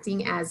is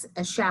acting as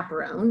a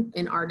chaperone,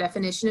 in our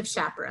definition of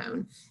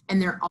chaperone,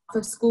 and they're off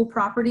of school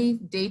property,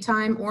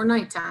 daytime or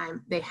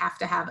nighttime, they have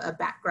to have a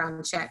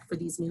background check for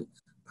these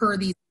per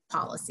these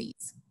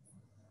policies.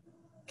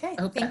 Okay,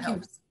 thank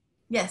you.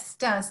 Yes, it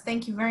does.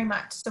 Thank you very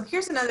much. So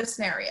here's another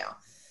scenario.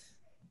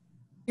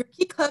 Your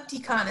Key Club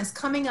Decon is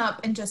coming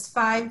up in just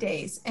 5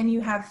 days and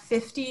you have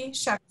 50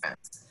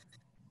 chaperones.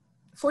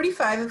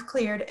 45 have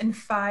cleared and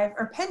 5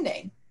 are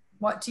pending.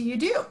 What do you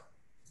do?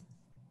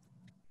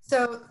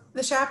 So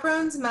the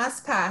chaperones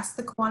must pass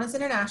the Kiwanis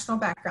International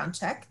background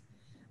check.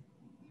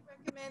 We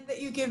recommend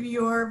that you give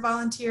your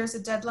volunteers a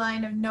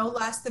deadline of no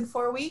less than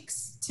 4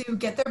 weeks to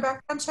get their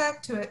background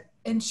check to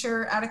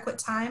ensure adequate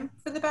time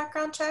for the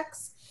background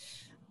checks.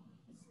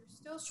 If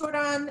you're still short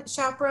on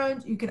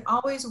chaperones, you can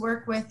always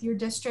work with your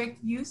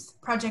district youth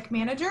project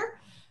manager.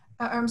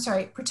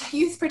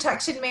 Youth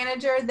protection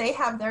manager. They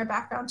have their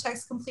background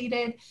checks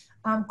completed.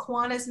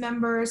 Kiwanis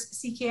members,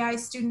 CKI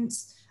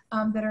students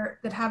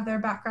that have their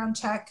background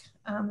check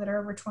that are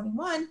over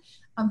 21,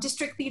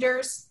 district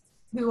leaders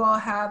who all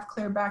have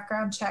clear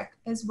background check,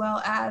 as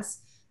well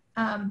as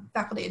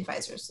faculty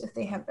advisors if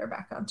they have their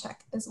background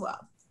check as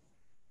well.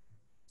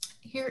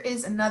 Here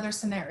is another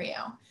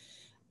scenario.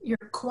 Your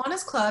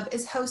Kiwanis Club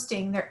is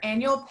hosting their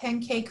annual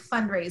pancake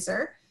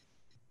fundraiser.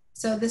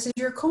 So this is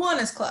your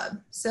Kiwanis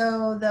Club.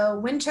 So the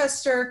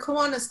Winchester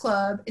Kiwanis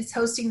Club is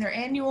hosting their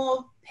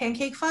annual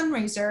pancake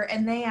fundraiser,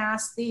 and they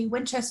ask the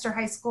Winchester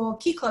High School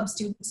Key Club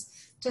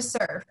students to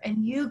serve,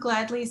 and you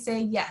gladly say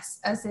yes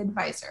as the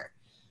advisor.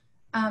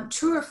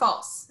 True or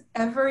false?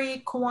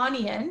 Every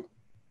Kiwanian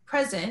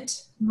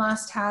present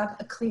must have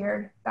a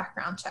cleared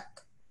background check.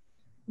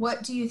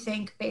 What do you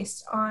think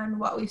based on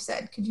what we've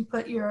said? Could you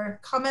put your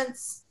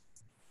comments?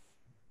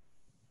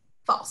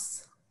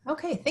 False.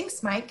 Okay,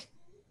 thanks, Mike.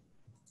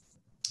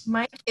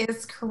 Mike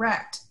is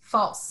correct.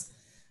 False.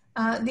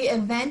 The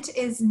event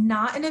is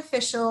not an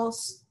official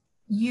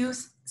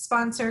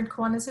youth-sponsored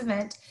Kiwanis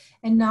event,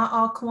 and not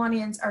all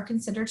Kiwanians are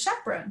considered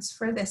chaperones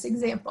for this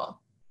example.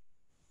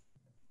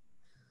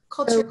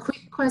 So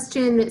quick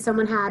question that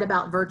someone had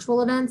about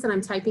virtual events, and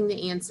I'm typing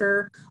the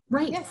answer.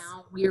 Right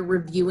now, we are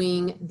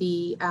reviewing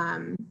the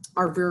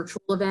our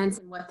virtual events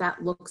and what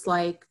that looks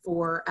like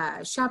for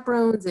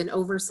chaperones and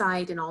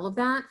oversight and all of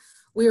that.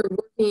 We are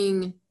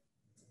working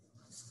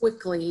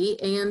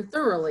quickly and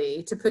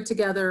thoroughly to put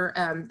together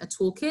a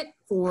toolkit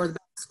for the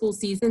school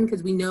season,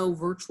 because we know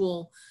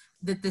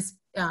that this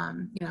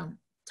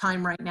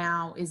time right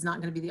now is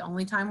not going to be the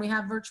only time we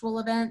have virtual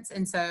events,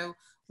 and so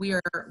we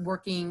are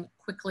working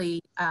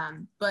quickly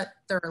but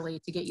thoroughly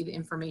to get you the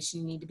information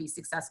you need to be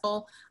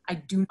successful. I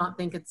do not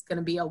think it's going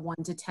to be a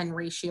 1-to-10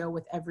 ratio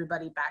with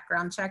everybody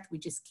background checked. We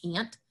just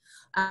can't.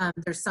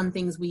 There's some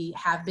things we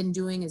have been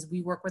doing as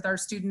we work with our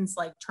students,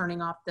 like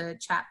turning off the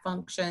chat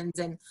functions,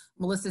 and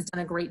Melissa's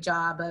done a great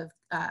job of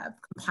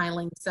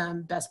compiling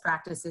some best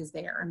practices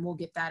there, and we'll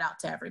get that out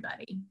to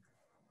everybody.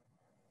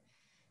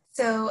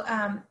 So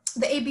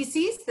the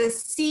ABCs, the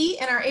C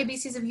in our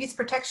ABCs of youth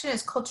protection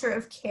is culture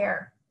of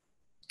care.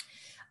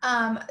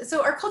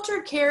 So our culture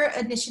of care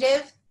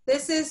initiative,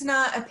 this is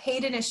not a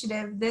paid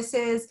initiative. This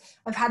is,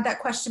 I've had that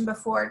question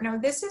before. No,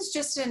 this is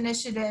just an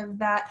initiative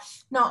that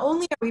not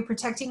only are we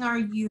protecting our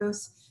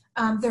youth,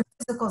 their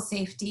physical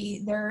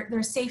safety,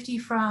 their safety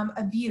from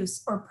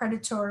abuse or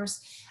predators.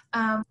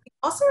 We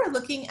also are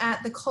looking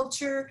at the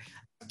culture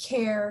of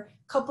care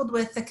coupled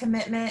with the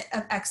commitment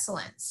of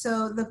excellence.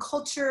 So the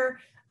culture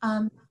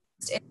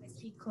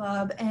Key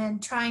Club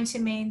and trying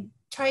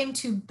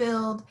to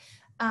build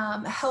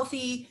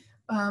healthy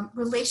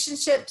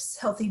relationships,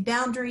 healthy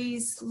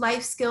boundaries,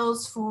 life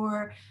skills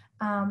for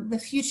the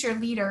future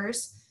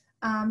leaders,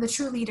 the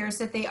true leaders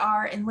that they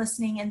are in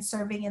listening and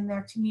serving in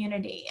their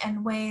community,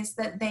 and ways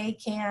that they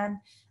can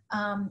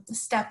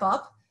step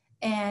up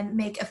and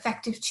make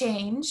effective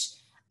change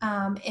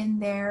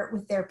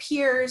with their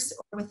peers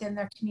or within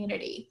their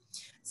community.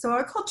 So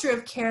our culture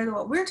of care,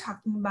 what we're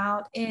talking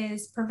about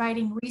is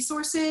providing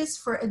resources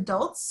for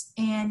adults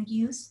and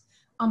youth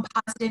on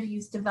positive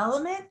youth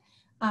development,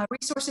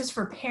 resources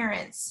for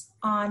parents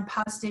on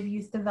positive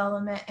youth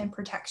development and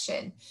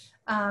protection,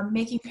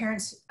 making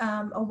parents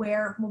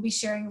aware. We'll be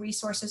sharing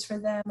resources for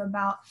them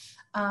about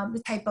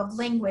the type of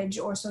language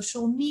or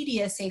social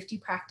media safety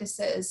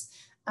practices,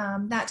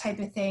 that type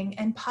of thing,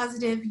 and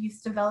positive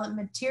youth development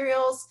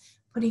materials,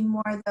 putting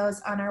more of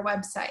those on our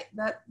website.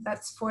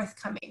 That's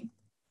forthcoming.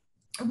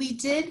 We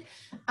did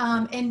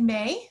in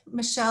May,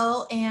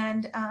 Michelle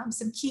and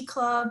some Key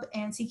Club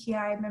and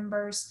CKI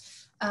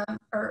members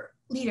or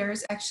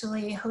leaders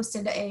actually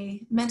hosted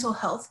a mental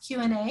health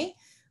Q&A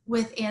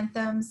with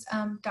Anthem's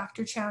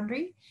Dr.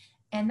 Chowdhury.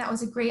 And that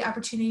was a great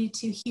opportunity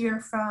to hear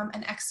from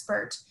an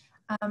expert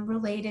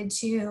related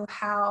to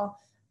how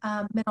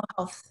mental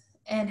health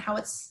and how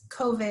it's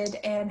COVID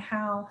and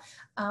how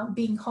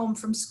being home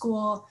from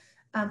school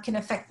can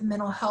affect the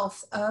mental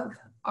health of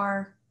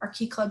our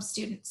Key Club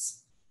students.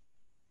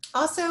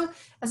 Also,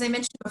 as I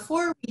mentioned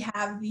before, we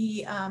have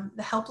the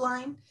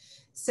helpline.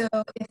 So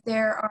if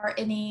there are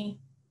any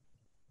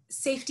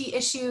safety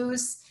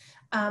issues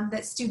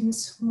that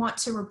students want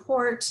to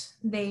report,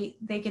 they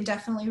can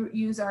definitely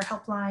use our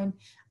helpline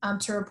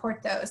to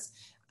report those.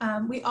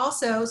 We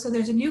also, so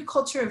there's a new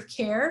culture of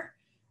care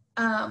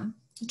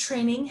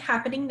training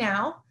happening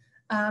now.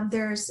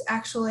 There's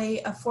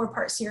actually a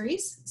 4-part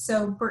series.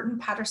 So Burton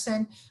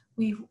Patterson,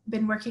 we've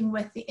been working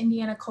with the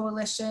Indiana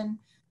Coalition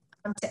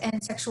to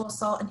end sexual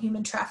assault and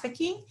human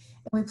trafficking.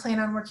 And we plan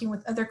on working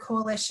with other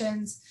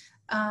coalitions,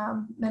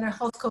 mental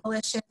health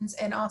coalitions,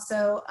 and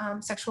also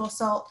sexual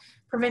assault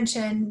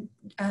prevention,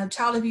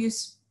 child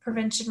abuse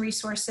prevention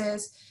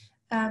resources,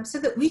 so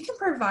that we can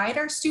provide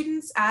our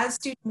students as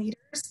student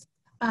leaders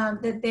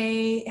that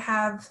they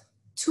have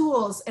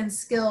tools and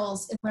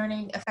skills in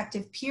learning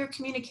effective peer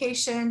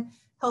communication,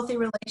 healthy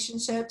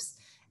relationships.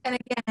 And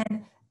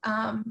again,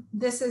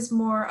 this is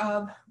more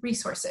of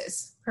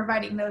resources,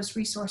 providing those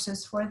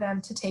resources for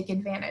them to take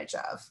advantage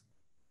of.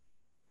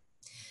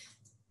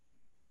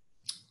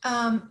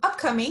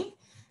 Upcoming,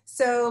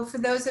 so for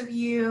those of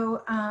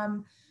you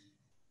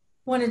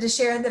wanted to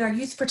share that our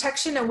Youth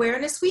Protection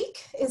Awareness Week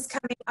is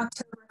coming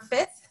October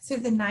 5th through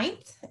the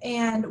 9th,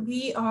 and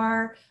we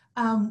are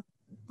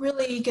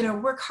really going to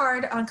work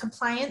hard on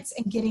compliance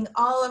and getting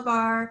all of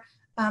our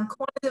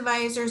Kiwanis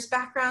advisors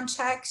background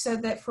check, so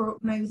that for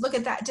when we look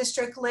at that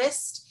district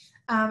list,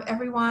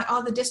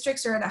 all the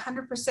districts are at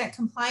 100%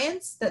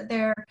 compliance, that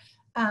their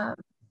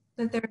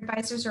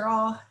advisors are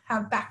all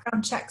have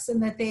background checks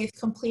and that they've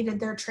completed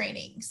their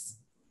trainings.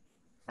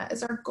 That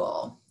is our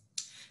goal.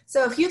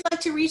 So if you'd like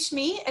to reach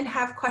me and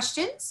have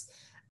questions,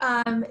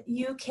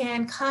 you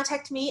can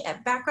contact me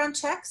at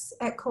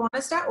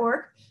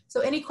backgroundchecks@kiwanis.org. So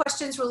any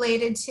questions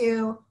related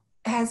to,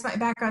 has my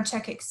background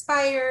check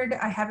expired?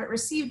 I haven't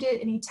received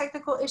it, any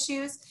technical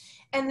issues?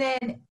 And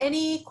then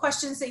any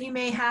questions that you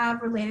may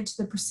have related to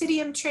the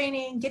Presidium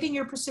training, getting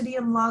your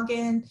Presidium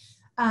login,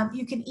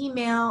 you can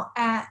email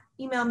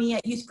me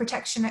at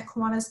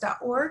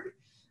youthprotection@kiwanis.org.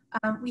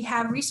 We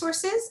have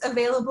resources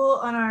available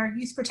on our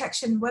Youth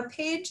Protection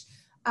webpage.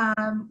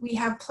 We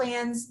have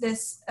plans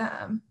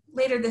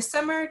later this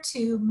summer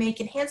to make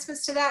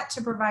enhancements to that,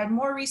 to provide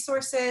more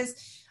resources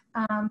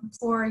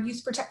for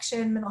youth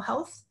protection, mental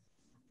health,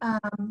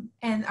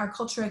 and our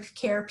culture of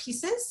care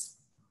pieces.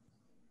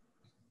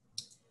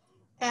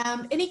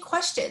 Any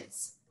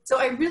questions? So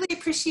I really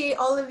appreciate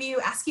all of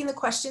you asking the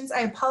questions.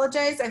 I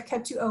apologize, I've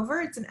kept you over.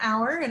 It's an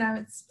hour and I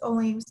was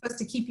only supposed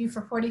to keep you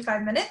for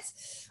 45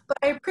 minutes, but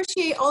I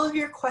appreciate all of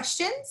your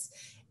questions.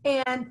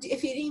 And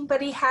if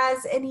anybody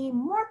has any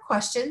more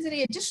questions,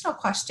 any additional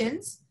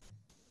questions,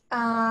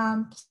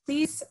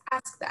 please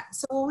ask that.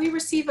 So will we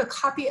receive a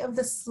copy of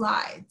the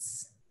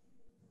slides?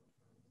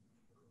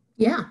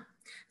 Yeah.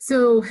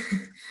 So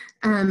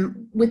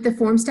with the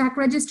FormStack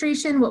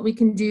registration, what we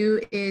can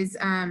do is,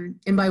 and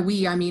by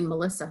we, I mean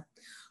Melissa,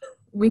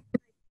 we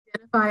can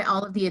identify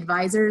all of the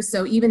advisors.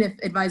 So even if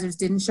advisors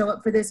didn't show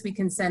up for this, we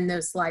can send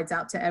those slides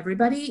out to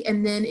everybody.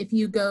 And then if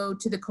you go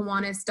to the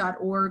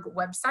Kiwanis.org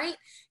website,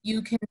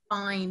 you can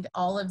find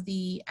all of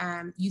the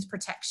youth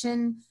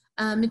protection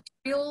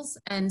materials.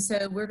 And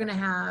so we're going to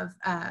have,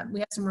 we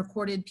have some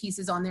recorded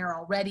pieces on there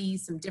already,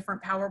 some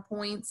different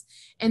PowerPoints.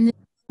 And then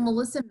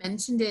Melissa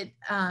mentioned it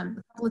a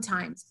couple of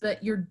times,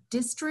 but your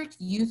district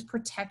youth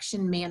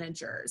protection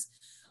managers,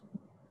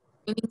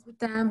 with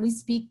them, we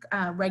speak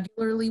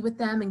regularly with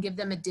them and give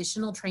them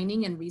additional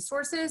training and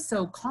resources.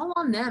 So call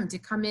on them to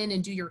come in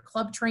and do your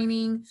club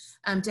training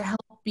to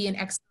help be an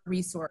extra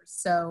resource.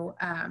 So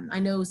I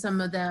know some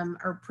of them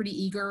are pretty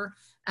eager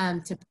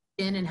to put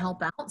in and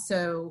help out.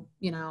 So,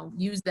 you know,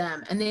 use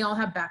them, and they all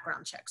have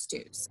background checks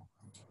too. So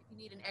if you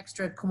need an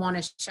extra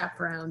Kiwanis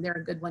chaperone, they're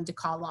a good one to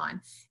call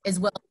on, as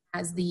well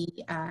as the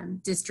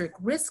district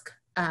risk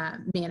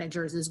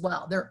managers as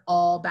well. They're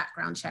all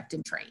background checked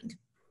and trained.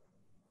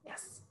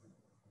 Yes.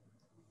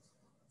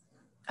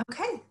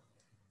 Okay.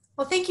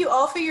 Well, thank you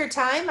all for your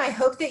time. I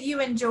hope that you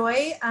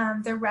enjoy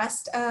the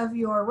rest of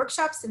your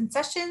workshops and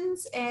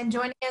sessions and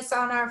joining us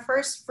on our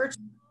first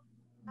virtual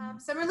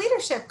Summer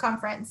Leadership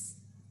Conference.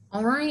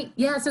 All right.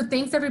 Yeah. So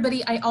thanks,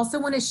 everybody. I also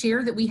want to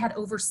share that we had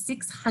over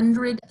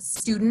 600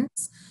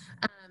 students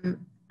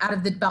out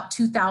of the about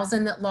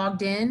 2,000 that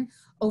logged in.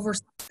 Over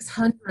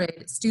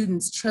 600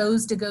 students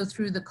chose to go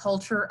through the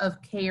Culture of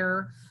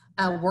Care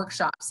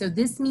workshop. So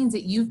this means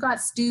that you've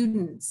got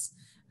students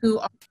who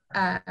are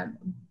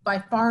by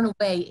far and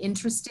away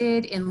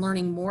interested in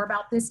learning more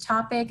about this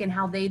topic and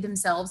how they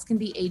themselves can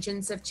be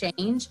agents of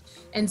change.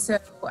 And so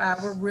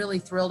we're really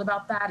thrilled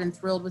about that and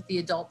thrilled with the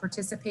adult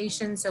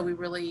participation. So we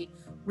really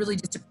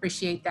just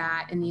appreciate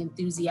that and the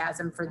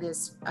enthusiasm for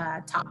this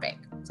topic.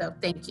 So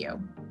thank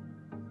you.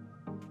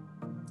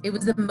 It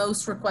was the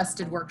most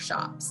requested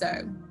workshop.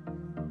 So,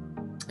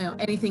 you know,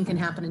 anything can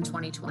happen in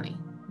 2020.